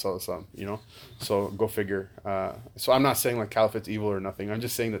Prophet ﷺ, so go figure. So I'm not saying caliphate's evil or nothing. I'm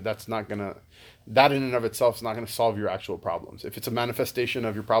just saying that that in and of itself is not going to solve your actual problems. If it's a manifestation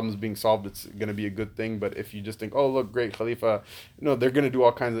of your problems being solved, it's going to be a good thing. But if you just think, oh look, great Khalifa, they're going to do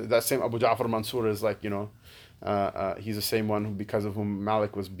all kinds of, that same Abu Ja'far Mansur is he's the same one because of whom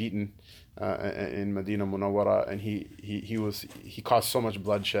Malik was beaten in Medina Munawwara, and he caused so much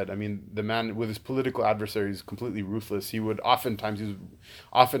bloodshed. I mean, the man with his political adversaries completely ruthless. He was oftentimes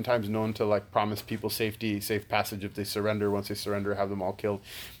known to promise people safe passage if they surrender. Once they surrender, have them all killed.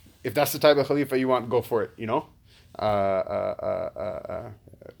 If that's the type of Khalifa you want, go for it.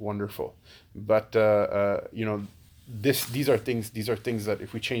 Wonderful. But these are things that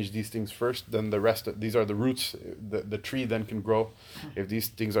if we change these things first, then the rest, these are the roots, the tree then can grow. If these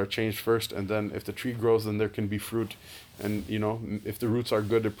things are changed first, and then if the tree grows, then there can be fruit. And if the roots are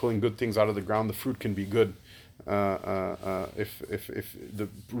good, they're pulling good things out of the ground, the fruit can be good. If the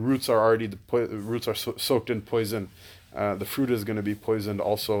roots are already soaked in poison, the fruit is going to be poisoned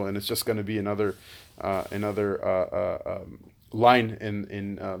also, and it's just going to be another line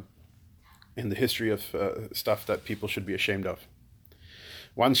in the history of stuff that people should be ashamed of.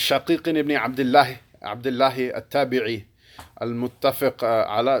 وعن شقيق ابن عبد الله التابعي المتفق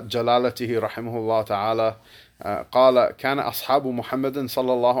على جلالته رحمه الله تعالى قال كان أصحاب محمد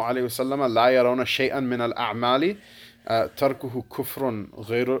صلى الله عليه وسلم لا يرون شيئا من الأعمال تركه كفر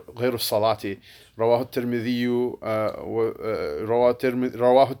غير الصلاة. رواه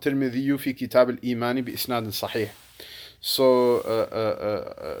الترمذي في كتاب الإيمان بإسناد صحيح. So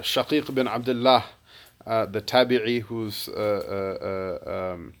Shaqiq bin Abdullah, the Tabi'i, who's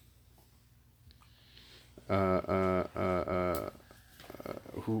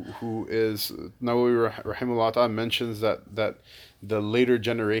who is Nawawi rahimahullah ta'ala mentions that the later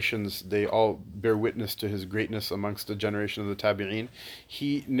generations, they all bear witness to his greatness amongst the generation of the Tabi'in.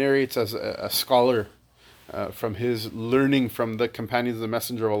 He narrates as a scholar from his learning from the companions of the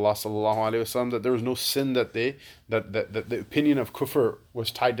Messenger of Allah sallallahu alaihi wasallam, that there was no sin that the opinion of kufr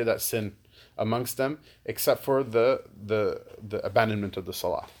was tied to that sin amongst them, except for the abandonment of the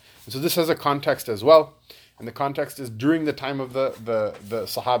salah. And so this has a context as well, and the context is during the time of the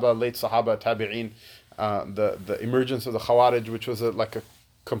Sahaba, late Sahaba, Tabi'in, the emergence of the Khawarij, which was a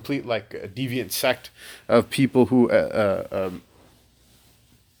complete a deviant sect of people who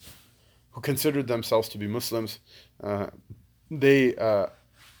considered themselves to be Muslims. They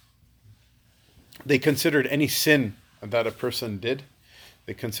considered any sin that a person did,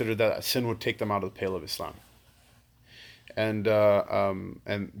 they considered that a sin would take them out of the pale of Islam. And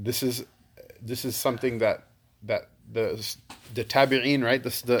this is something that the Tabi'in, right?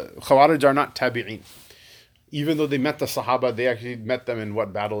 The Khawarij are not Tabi'in. Even though they met the Sahaba, they actually met them in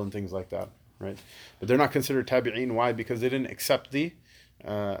what battle and things like that, right? But they're not considered Tabi'in. Why? Because they didn't accept the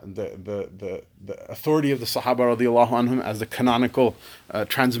authority of the Sahaba radiallahu anhum as the canonical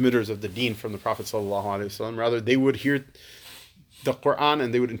transmitters of the deen from the Prophet sallallahu alaihi wasallam. Rather, they would hear the Quran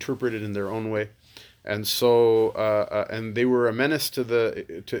and they would interpret it in their own way. And so, and they were a menace to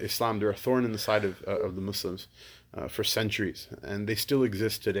Islam. They're a thorn in the side of the Muslims for centuries, and they still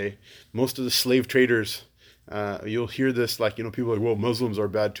exist today. Most of the slave traders You'll hear this, like, people are like, well, Muslims are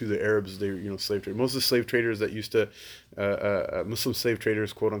bad too, the Arabs, they, slave trade. Most of the slave traders that used to, Muslim slave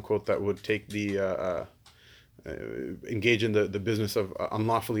traders, quote unquote, that would take engage in the business of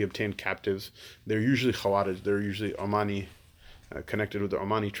unlawfully obtained captives, they're usually Khawarij, they're usually Omani, connected with the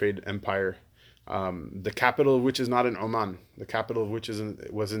Omani trade empire. The capital of which is not in Oman, the capital of which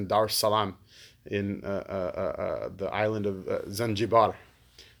was in Dar es Salaam, in the island of Zanzibar.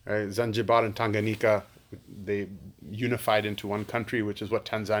 Right? Zanzibar and Tanganyika, they unified into one country, which is what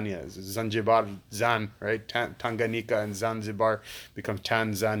Tanzania is. Zanzibar, Zan, right? Tanganyika and Zanzibar become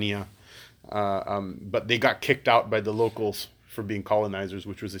Tanzania. But they got kicked out by the locals for being colonizers,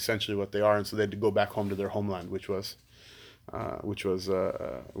 which was essentially what they are, and so they had to go back home to their homeland, which is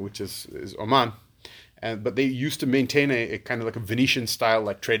Oman. But they used to maintain a kind of like a Venetian style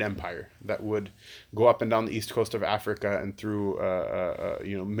like trade empire that would go up and down the east coast of Africa and through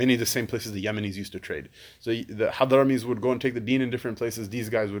many of the same places the Yemenis used to trade. So the Hadramis would go and take the deen in different places. These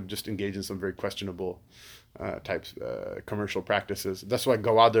guys would just engage in some very questionable types commercial practices. That's why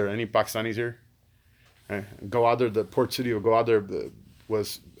Gawadar, any Pakistanis here? Right? Gawadar, the port city of Gawadar,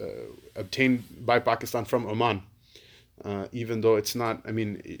 was obtained by Pakistan from Oman. Even though it's not,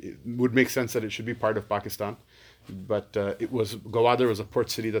 it would make sense that it should be part of Pakistan, but Gawadar was a port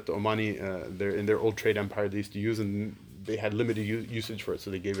city that the Omani, in their old trade empire, they used to use, and they had limited usage for it,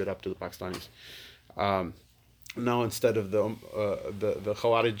 so they gave it up to the Pakistanis. Now instead of the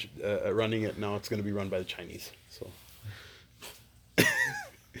Khawarij running it, now it's going to be run by the Chinese. So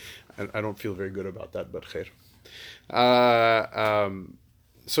I don't feel very good about that, but khair.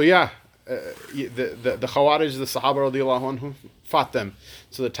 So yeah. The Khawarij, the Sahaba radiallahu anhum, fought them.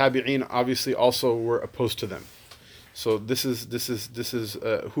 So the Tabi'een obviously also were opposed to them. So this is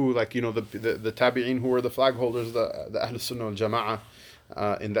who, like, the Tabi'een who were the flag holders, the Ahl Sunnah wal Jama'ah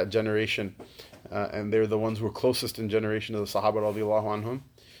in that generation, and they're the ones who were closest in generation to the Sahaba radiallahu anhum.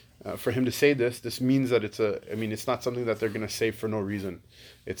 For him to say this means that it's not something that they're going to say for no reason.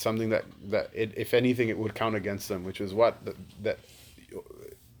 It's something that if anything, it would count against them, which is what that.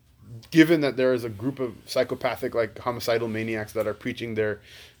 Given that there is a group of psychopathic, like homicidal maniacs that are preaching their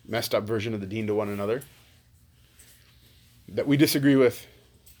messed up version of the deen to one another, that we disagree with,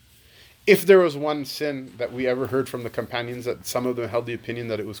 if there was one sin that we ever heard from the companions that some of them held the opinion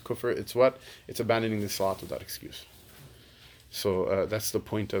that it was kufr, it's what? It's abandoning the salat without excuse. So that's the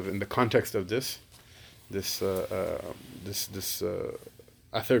point of, in the context of this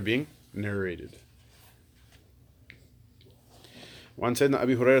athar being narrated. وعن سيدنا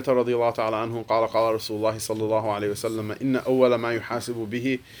أبي هريرة رضي الله تعالى عنه قال قال رسول الله صلى الله عليه وسلم إن أول ما يحاسب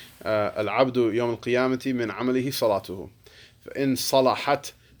به العبد يوم القيامة من عمله صلاته فإن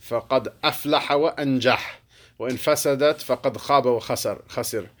صلحت فقد أفلح وأنجح وإن فسدت فقد خاب وخسر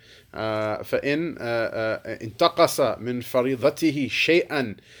فإن انتقص من فريضته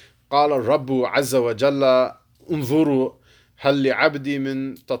شيئا قال الرب عز وجل انظروا هل لعبدي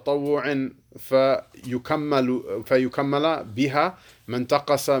من تطوع فيكمل بها ما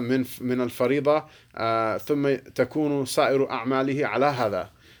انتقص من الفريضة ثم تكون سائر أعماله على هذا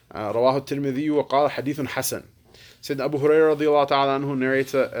رواه الترمذي وقال حديث حسن. Said Abu Hurairah radiallahu ta'ala anhu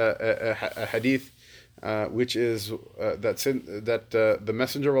narrates a hadith which is that the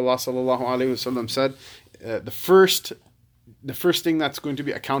Messenger of Allah sallallahu alayhi wasallam said the first thing that's going to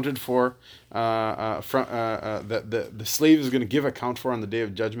be accounted for, the slave is going to give account for on the Day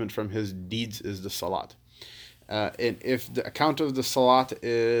of Judgment from his deeds, is the salat. And if the account of the salat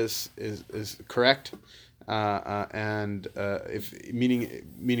is correct, and if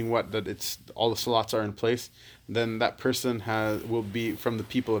meaning what, that it's all the salats are in place, then that person will be from the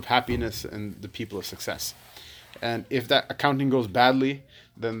people of happiness and the people of success. And if that accounting goes badly,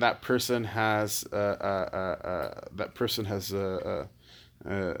 then that person has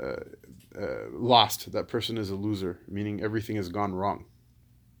lost. That person is a loser, meaning everything has gone wrong.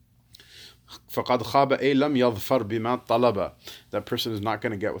 فَقَدْ خَابَ أَيْ لَمْ يَظْفَرْ بِمَا طَلَبَ. That person is not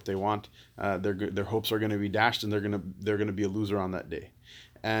going to get what they want. Their hopes are going to be dashed, and they're going to be a loser on that day.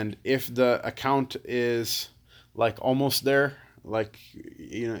 And if the account is like almost there, like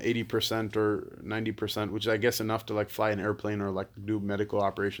 80% or 90%, which I guess enough to like fly an airplane or like do medical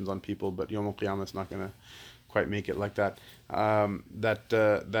operations on people, but Yawm al-Qiyamah is not going to quite make it like that.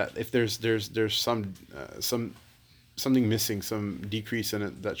 That if there's something missing, some decrease in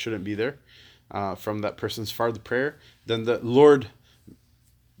it that shouldn't be there from that person's fard prayer, then the Lord,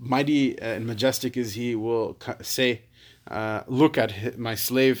 mighty and majestic is He, will say, look at my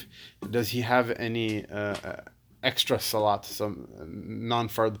slave, does he have any extra salat, some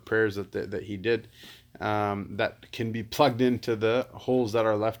non-fard prayers that he did, that can be plugged into the holes that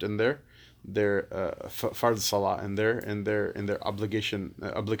are left in their fard salah and their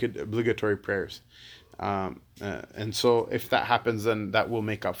obligatory prayers. And so if that happens, then that will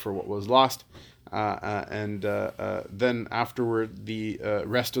make up for what was lost. Then afterward, the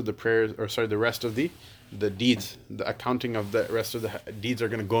rest of the prayers, the rest of the deeds, the accounting of the rest of the deeds are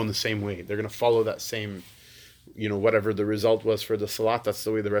going to go in the same way. They're going to follow that same, whatever the result was for the salat, that's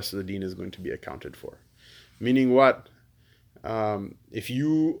the way the rest of the deen is going to be accounted for. Meaning what? If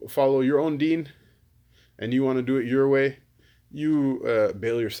you follow your own deen and you want to do it your way, you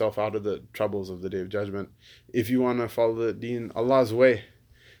bail yourself out of the troubles of the Day of Judgment. If you want to follow the deen Allah's way,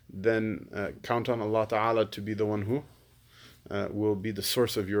 then count on Allah Ta'ala to be the one who will be the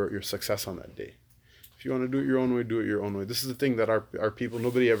source of your success on that day. If you want to do it your own way, do it your own way. This is the thing that our people,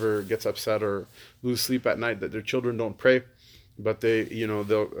 nobody ever gets upset or lose sleep at night that their children don't pray, but they,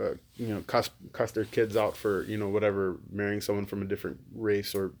 they'll, cuss their kids out for, whatever, marrying someone from a different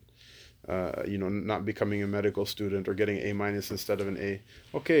race or, not becoming a medical student or getting A- instead of an A.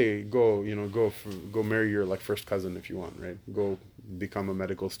 Okay, go marry your first cousin if you want, right? Go become a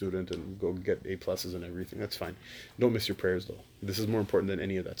medical student and go get A+ and everything. That's fine. Don't miss your prayers though. This is more important than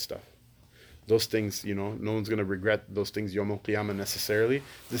any of that stuff. Those things, no one's going to regret those things Yawm al-Qiyamah necessarily.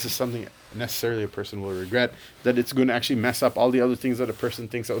 This is something necessarily a person will regret, that it's going to actually mess up all the other things that a person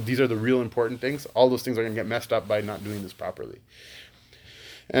thinks, oh, these are the real important things. All those things are going to get messed up by not doing this properly.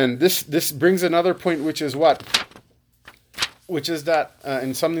 And this brings another point, which is what? Which is that,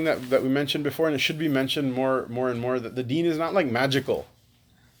 and something that we mentioned before, and it should be mentioned more and more, that the deen is not like magical.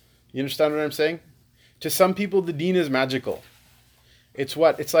 You understand what I'm saying? To some people, the deen is magical. It's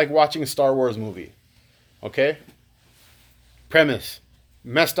what? It's like watching a Star Wars movie. Okay? Premise.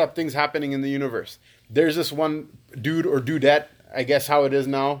 Messed up things happening in the universe. There's this one dude or dudette, I guess how it is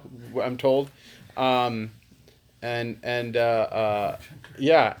now, I'm told. And they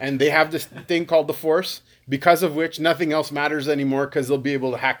have this thing called the Force, because of which nothing else matters anymore, because they'll be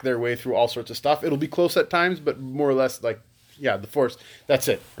able to hack their way through all sorts of stuff. It'll be close at times, but more or less the Force. That's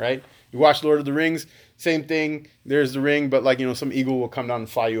it, right? You watch Lord of the Rings, same thing. There's the ring, but some eagle will come down and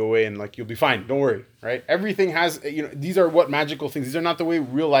fly you away, and you'll be fine. Don't worry, right? Everything has, these are what magical things. These are not the way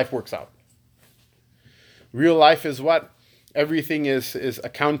real life works out. Real life is what? Everything is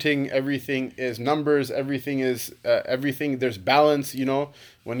accounting. Everything is numbers. Everything is everything. There's balance.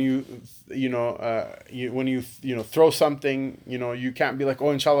 When you throw something, you can't be like,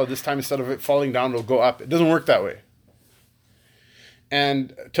 oh, inshallah, this time instead of it falling down, it'll go up. It doesn't work that way.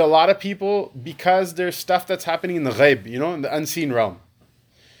 And to a lot of people, because there's stuff that's happening in the ghaib, in the unseen realm.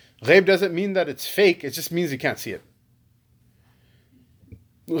 Ghaib doesn't mean that it's fake. It just means you can't see it.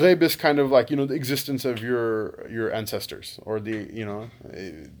 Ghaib is kind of the existence of your ancestors, or they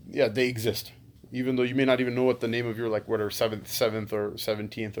exist. Even though you may not even know what the name of your whatever 7th or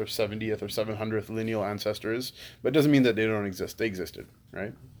 17th or 70th or 700th lineal ancestor is, but it doesn't mean that they don't exist. They existed,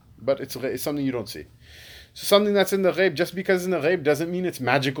 right? But it's something you don't see. So something that's in the ghaib, just because it's in the ghaib, doesn't mean it's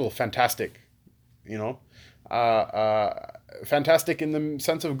magical, fantastic. Fantastic in the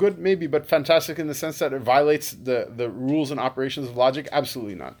sense of good, maybe, but fantastic in the sense that it violates the rules and operations of logic,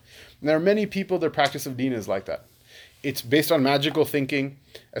 absolutely not. And there are many people, their practice of deen is like that. It's based on magical thinking,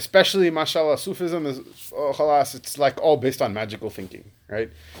 especially, mashallah, Sufism is, it's all based on magical thinking, right?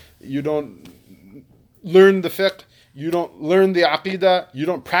 You don't learn the fiqh, you don't learn the aqidah, you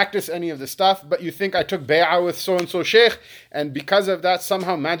don't practice any of the stuff, but you think I took bay'ah with so-and-so sheikh, and because of that,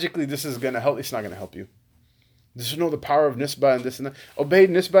 somehow magically this is going to help. It's not going to help you. This is the power of nisbah and this and that. Obey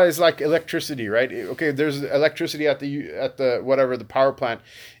nisbah is like electricity, right? Okay, there's electricity at the power plant.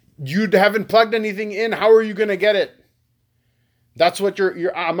 You haven't plugged anything in. How are you going to get it? That's what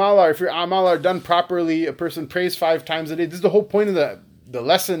your a'mal are. If your a'mal are done properly, a person prays 5 times a day. This is the whole point of the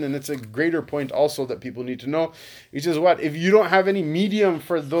lesson, and it's a greater point also that people need to know, which is what? If you don't have any medium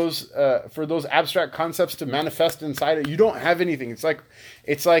for those abstract concepts to manifest inside it, you don't have anything. It's like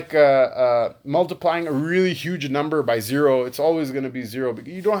multiplying a really huge number by 0. It's always going to be 0, but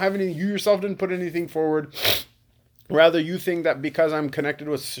you don't have anything. You yourself didn't put anything forward. Rather, you think that because I'm connected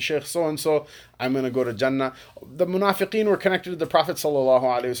with Sheikh so-and-so, I'm going to go to Jannah. The munafiqeen were connected to the Prophet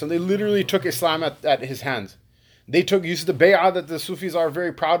ﷺ. They literally took Islam at his hands. They took use of the bay'ah that the Sufis are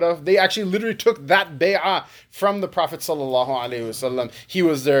very proud of. They actually literally took that bay'ah from the Prophet ﷺ. He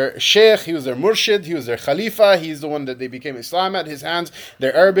was their sheikh, he was their murshid, he was their khalifa. He's the one that they became Islam at his hands.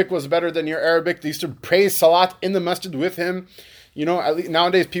 Their Arabic was better than your Arabic. They used to pray salat in the masjid with him. You know, at least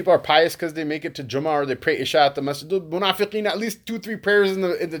nowadays people are pious because they make it to Jummah or they pray Isha at the Masjid. The Munafiqeen, at least 2-3 prayers in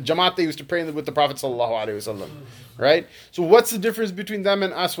the Jamaat they used to pray with the Prophet sallallahu alaihi wasallam, right? So what's the difference between them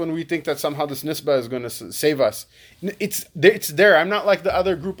and us when we think that somehow this nisbah is going to save us? It's there. I'm not like the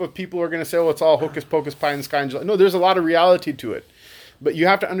other group of people who are going to say, oh, it's all hocus pocus, pie in the sky. No, there's a lot of reality to it. But you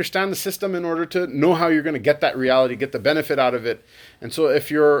have to understand the system in order to know how you're going to get that reality, get the benefit out of it. And so if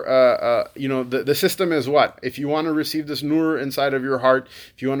you're, the system is what? If you want to receive this nur inside of your heart,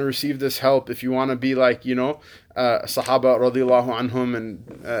 if you want to receive this help, if you want to be like, Sahaba radiallahu anhum and,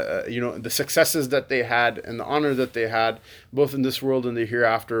 the successes that they had and the honor that they had, both in this world and the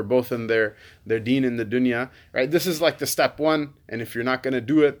hereafter, both in their deen and the dunya, right? This is like the step one. And if you're not going to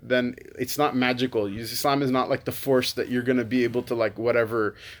do it, then it's not magical. Islam is not like the force that you're going to be able to like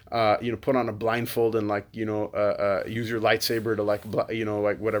whatever, put on a blindfold and like, use your lightsaber to like,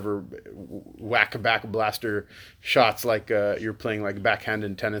 like whatever whack back blaster shots like you're playing like backhand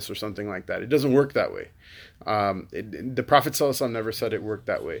in tennis or something like that. It doesn't work that way. The Prophet ﷺ never said it worked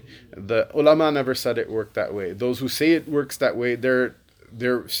that way. The ulama never said it worked that way. Those who say it works that way, they're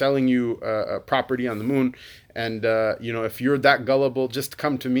selling you a property on the moon. And if you're that gullible, just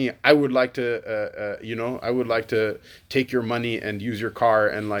come to me. I would like to take your money and use your car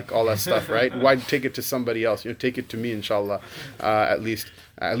and like all that stuff, right? Why take it to somebody else? Take it to me, inshallah. At least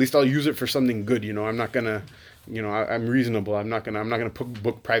I'll use it for something good. I'm not gonna. I'm reasonable. I'm not gonna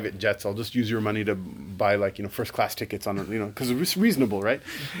book private jets. I'll just use your money to buy like first class tickets on because it's reasonable, right?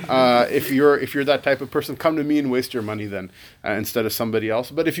 If you're that type of person, come to me and waste your money then instead of somebody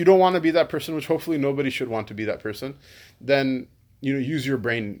else. But if you don't want to be that person, which hopefully nobody should want to be that person, then use your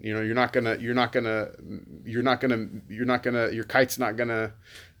brain. Your kite's not gonna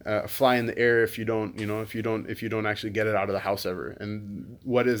fly in the air if you don't actually get it out of the house ever. And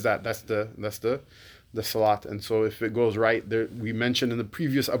what is that? That's the salat. And so if it goes right, we mentioned in the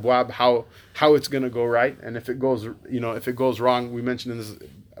previous abwab how it's going to go right, and if it goes wrong, we mentioned in this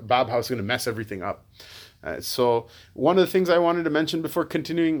bab how it's going to mess everything up. So one of the things I wanted to mention before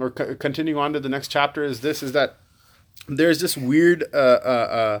continuing on to the next chapter is that there's this weird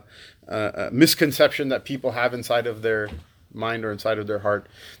misconception that people have inside of their mind or inside of their heart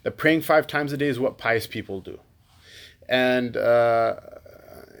that praying 5 times a day is what pious people do. And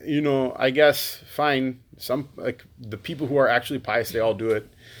I guess fine. Some like the people who are actually pious, they all do it,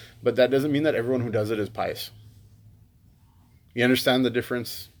 but that doesn't mean that everyone who does it is pious. You understand the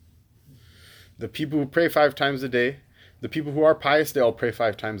difference? The people who pray 5 times a day, the people who are pious, they all pray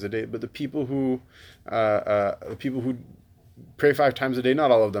 5 times a day. But the people who pray 5 times a day, not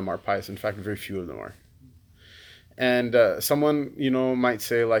all of them are pious. In fact, very few of them are. And someone, might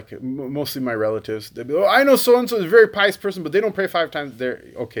say, like, mostly my relatives, they'll be, oh, I know so-and-so is a very pious person, but they don't pray 5 times. They're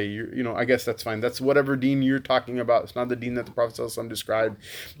okay, I guess that's fine. That's whatever deen you're talking about. It's not the deen that the Prophet ﷺ described.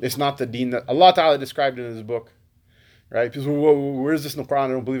 It's not the deen that Allah Ta'ala described in His book. Right? People say, whoa, where is this in the Quran? I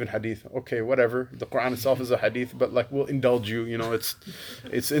don't believe in hadith. Okay, whatever. The Quran itself is a hadith, but like we'll indulge you.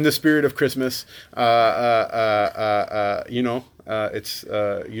 It's in the spirit of Christmas. It's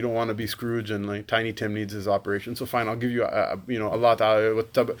you don't want to be Scrooge and like Tiny Tim needs his operation. So fine, I'll give you Allah Ta'ala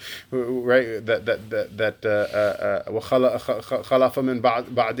right that وخلف من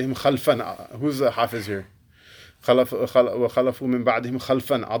بعدهم خلفا. Who's the hafiz here? وخلفوا من بعدهم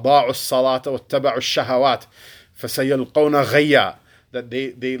خلفا أضاعوا الصلاة واتبعوا الشهوات فَسَيَلْقَوْنَ غَيًّا. That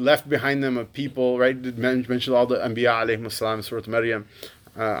they left behind them a people, right? Mentioned all the Anbiya alayhim as-salam, Surah Maryam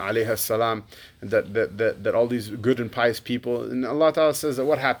alayha salam, that all these good and pious people, and Allah Ta'ala says that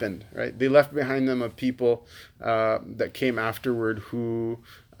what happened, right? They left behind them a people that came afterward who,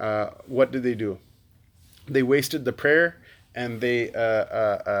 what did they do? They wasted the prayer and they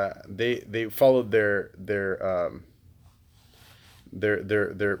followed their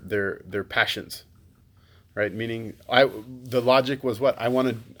passions. Right, meaning the logic was what I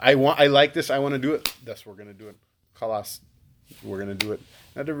like this, I want to do it. Thus, we're going to do it. Khalas, we're going to do it.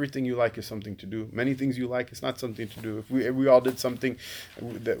 Not everything you like is something to do. Many things you like, it's not something to do. If we all did something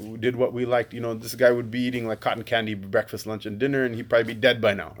that did what we liked, this guy would be eating like cotton candy breakfast, lunch, and dinner, and he'd probably be dead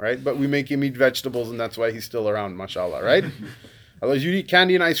by now, right? But we make him eat vegetables, and that's why he's still around, mashallah, right? Otherwise, you'd eat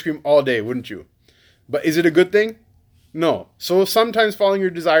candy and ice cream all day, wouldn't you? But is it a good thing? No. So sometimes following your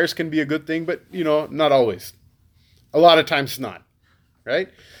desires can be a good thing, but not always. A lot of times it's not, right?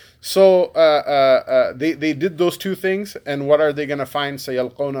 So they did those 2 things, and what are they going to find?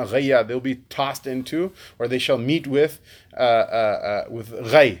 سَيَلْقَوْنَ غَيًّا. They'll be tossed into, or they shall meet with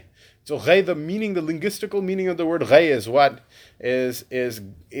ghay. So ghay, the linguistical meaning of the word ghay is what? Is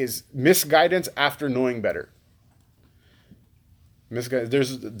misguidance after knowing better.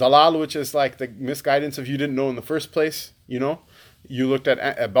 There's dalal, which is like the misguidance of you didn't know in the first place. You looked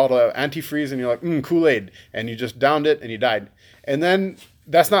at a bottle of antifreeze and you're like, Kool-Aid, and you just downed it and you died. And then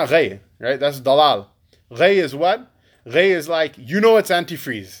that's not ghay, right? That's dalal. Ghay is what? Ghay is like, it's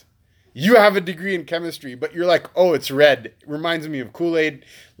antifreeze. You have a degree in chemistry, but you're like, oh, it's red. It reminds me of Kool-Aid.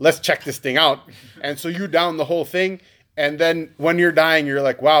 Let's check this thing out. And so you down the whole thing. And then when you're dying, you're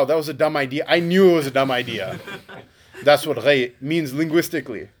like, wow, that was a dumb idea. I knew it was a dumb idea. That's what ghay means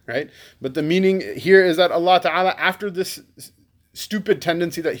linguistically, right? But the meaning here is that Allah Ta'ala, after this stupid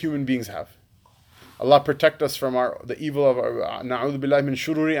tendency that human beings have, Allah protect us from the evil of our na'udhu billahi min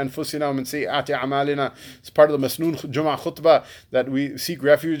shururi anfusina wa min sayyiati a'malina. It's part of the Masnoon Jum'ah khutbah that we seek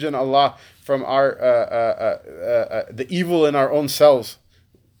refuge in Allah from our the evil in our own selves,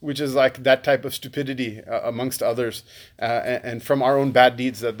 which is like that type of stupidity amongst others, and from our own bad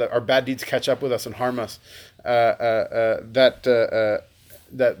deeds, that our bad deeds catch up with us and harm us. That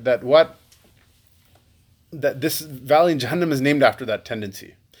this valley in Jahannam is named after that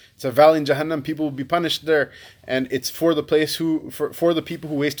tendency. It's a valley in Jahannam. People will be punished there, and it's for the for the people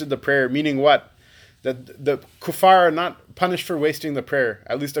who wasted the prayer. Meaning what? That the kuffar are not punished for wasting the prayer,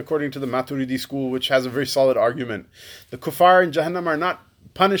 at least according to the Maturidi school, which has a very solid argument. The kuffar in Jahannam are not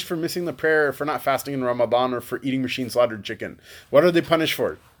punished for missing the prayer, or for not fasting in Ramadan, or for eating machine slaughtered chicken. What are they punished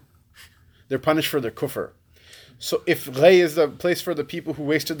for? They're punished for their kufr. So if ghay is the place for the people who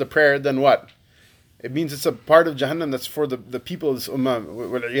wasted the prayer, then what? It means it's a part of Jahannam that's for the people of this ummah.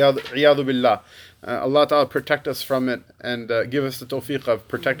 Riyādu billah. Allah Ta'ala protect us from it, and give us the tawfiq of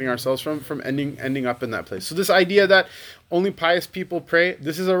protecting ourselves from ending up in that place. So this idea that only pious people pray,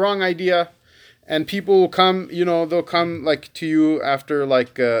 this is a wrong idea. And people will come, they'll come like to you after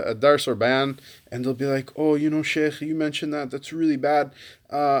like a dars or bayan, and they'll be like, oh, Sheikh, you mentioned that's really bad.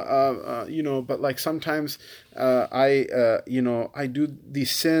 But like sometimes I do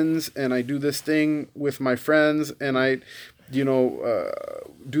these sins, and I do this thing with my friends, and I,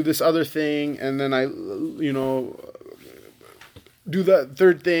 do this other thing, and then I, do the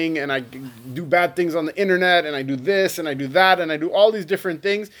third thing, and I do bad things on the internet, and I do this, and I do that, and I do all these different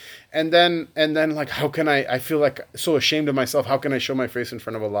things, and then like, how can I feel like so ashamed of myself, how can I show my face in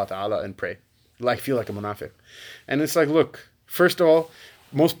front of Allah Ta'ala and pray? Like, feel like a munafiq. And it's like, look, first of all,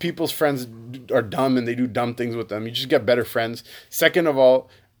 most people's friends are dumb, and they do dumb things with them. You just get better friends. Second of all,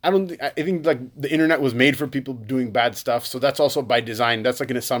 I think like the internet was made for people doing bad stuff, so that's also by design. That's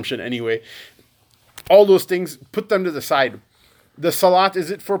like an assumption anyway. All those things, put them to the side. The salat,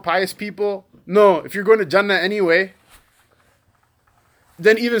 is it for pious people? No. If you're going to Jannah anyway,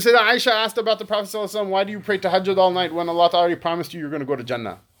 then even Sayyidah Aisha asked about the Prophet ﷺ, why do you pray tahajjud all night when Allah already promised you're going to go to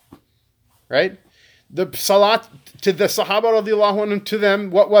Jannah? Right? The salat to the Sahaba radiallahu anhum, to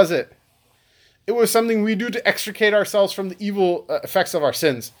them, what was it? It was something we do to extricate ourselves from the evil effects of our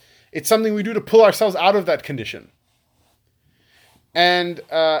sins. It's something we do to pull ourselves out of that condition. And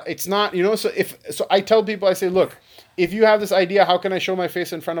it's not, so I tell people, I say, look, if you have this idea, how can I show my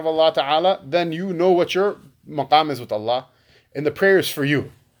face in front of Allah Ta'ala? Then you know what your maqam is with Allah. And the prayer is for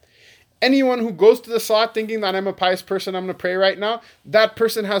you. Anyone who goes to the salat thinking that I'm a pious person, I'm going to pray right now, that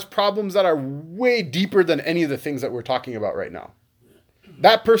person has problems that are way deeper than any of the things that we're talking about right now.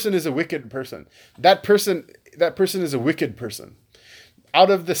 That person is a wicked person. That person is a wicked person. Out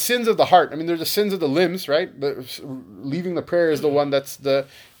of the sins of the heart, there's the sins of the limbs, right? Leaving the prayer is the one that's the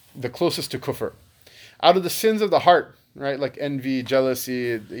closest to kufr. Out of the sins of the heart, right? Like envy,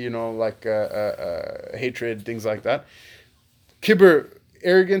 jealousy, hatred, things like that. Kibr,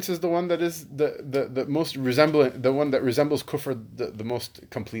 arrogance, is the one that is the most resembling, the one that resembles kufr the most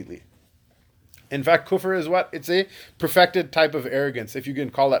completely. In fact, kufr is what? It's a perfected type of arrogance, if you can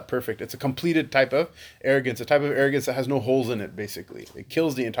call that perfect. It's a completed type of arrogance, a type of arrogance that has no holes in it, basically. It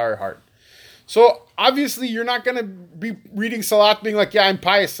kills the entire heart. So, obviously, you're not going to be reading salat being like, yeah, I'm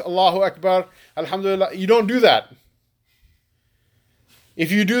pious, Allahu Akbar, Alhamdulillah. You don't do that.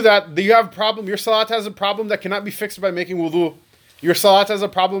 If you do that, you have a problem. Your salat has a problem that cannot be fixed by making wudu. Your salat has a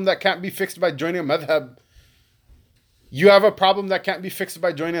problem that can't be fixed by joining a madhab. You have a problem that can't be fixed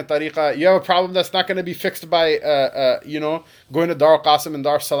by joining a tariqah. You have a problem that's not going to be fixed by, going to Dar al-Qasim and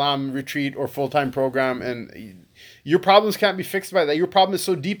Dar al-Salam retreat or full-time program. And your problems can't be fixed by that. Your problem is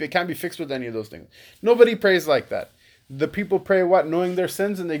so deep, it can't be fixed with any of those things. Nobody prays like that. The people pray what? Knowing their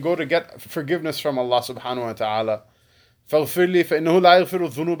sins, and they go to get forgiveness from Allah subhanahu wa ta'ala. فَاغْفِرْ لِي فَإِنَّهُ لَا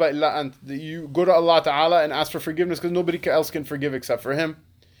يَغْفِرُ الذُّنُوبَ إِلَّا أَنْتَ. You go to Allah ta'ala and ask for forgiveness because nobody else can forgive except for Him.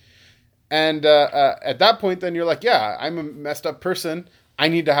 And at that point, then you're like, yeah, I'm a messed up person. I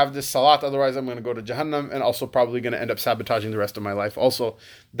need to have this salat, otherwise I'm going to go to Jahannam, and also probably going to end up sabotaging the rest of my life. Also,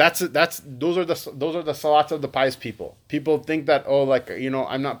 those are the salats of the pious people. People think that, oh, like,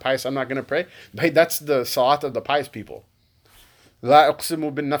 I'm not pious, I'm not going to pray. But that's the salat of the pious people. La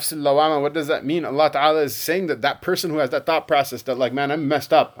uqsimu bin nafs al-lawama. What does that mean? Allah Ta'ala is saying that person who has that thought process that, like, man, I'm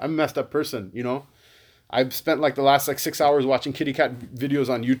messed up. I'm a messed up person, I've spent like the last 6 hours watching kitty cat videos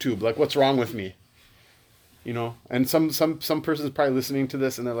on YouTube. Like, what's wrong with me? And some person's probably listening to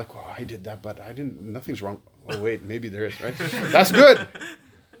this and they're like, oh, I did that, but nothing's wrong. Oh, wait, maybe there is, right? That's good.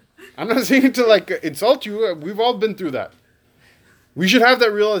 I'm not saying it to like insult you. We've all been through that. We should have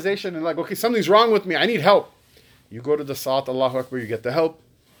that realization and like, okay, something's wrong with me. I need help. You go to the salat, Allahu Akbar, you get the help.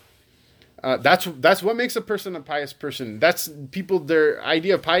 That's what makes a person a pious person. That's people, their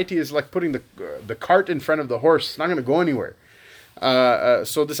idea of piety is like putting the cart in front of the horse. It's not going to go anywhere.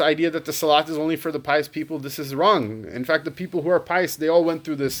 So this idea that the salat is only for the pious people, this is wrong. In fact, the people who are pious, they all went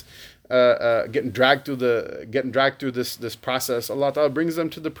through this, getting dragged through this process. Allah Ta'ala brings them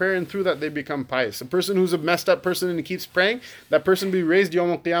to the prayer, and through that they become pious. A person who's a messed up person and he keeps praying, that person will be raised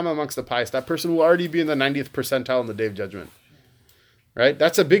Yawm al-Qiyamah amongst the pious. That person will already be in the 90th percentile on the Day of Judgment. Right?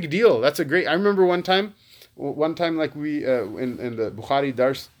 That's a big deal. That's a great. I remember one time like we in the Bukhari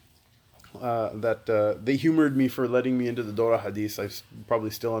Dars, that they humored me for letting me into the Dora Hadith. I probably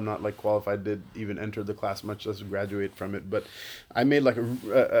still am not like qualified to even enter the class, much less graduate from it. But I made like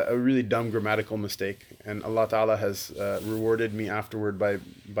a really dumb grammatical mistake, and Allah Ta'ala has rewarded me afterward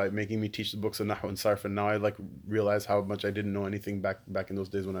by making me teach the books of Nahw and Sarf. And now I like realize how much I didn't know anything back in those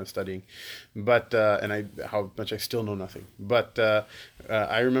days when I was studying, but how much I still know nothing. But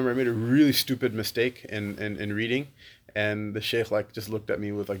I remember I made a really stupid mistake in reading. And the Shaykh like just looked at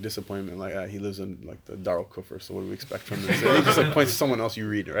me with like disappointment, like he lives in like the Dar al-Kufr, so what do we expect from this? And he just like points to someone else you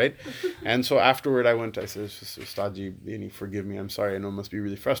read, right? And so afterward I said, Ustadji, forgive me, I'm sorry, I know it must be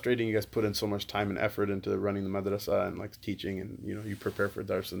really frustrating. You guys put in so much time and effort into running the madrasa and like teaching, and you prepare for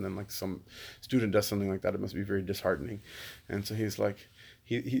dars, and then like some student does something like that, it must be very disheartening. And so he's like,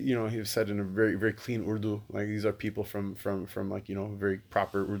 he said in a very, very clean Urdu, like these are people from like, very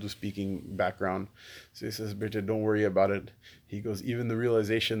proper Urdu speaking background. So he says, Beta, don't worry about it. He goes, even the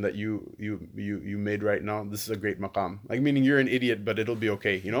realization that you made right now, this is a great maqam. Like, meaning you're an idiot, but it'll be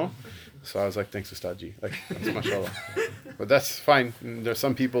okay, So I was like, thanks, Ustadji. Like, that's mashallah. But that's fine. And there's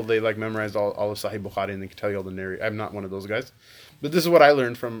some people, they like memorized all of Sahih Bukhari and they can tell you all the narration. I'm not one of those guys. But this is what I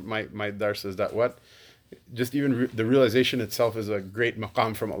learned from my dars, is that just even the realization itself is a great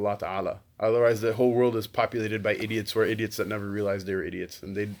maqam from Allah Ta'ala. Otherwise, the whole world is populated by idiots who are idiots that never realized they were idiots.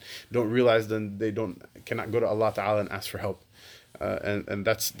 And they don't realize, then they cannot go to Allah Ta'ala and ask for help. And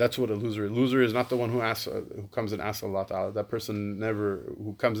that's what a loser is. Loser is not the one who comes and asks Allah Ta'ala. That person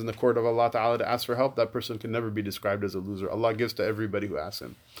who comes in the court of Allah Ta'ala to ask for help, that person can never be described as a loser. Allah gives to everybody who asks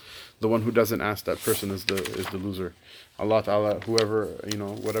Him. The one who doesn't ask, that person is the loser. Allah Ta'ala, whoever,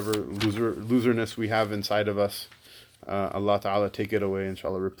 whatever loserness we have inside of us, Allah Ta'ala take it away,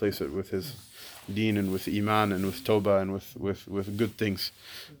 inshallah, replace it with His deen and with iman and with tawbah and with good things.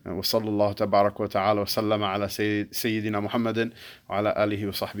 Wa sallallahu tabarak wa ta'ala wa sallama ala sayyidina Muhammadin wa ala alihi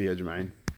wa sahbihi ajma'in.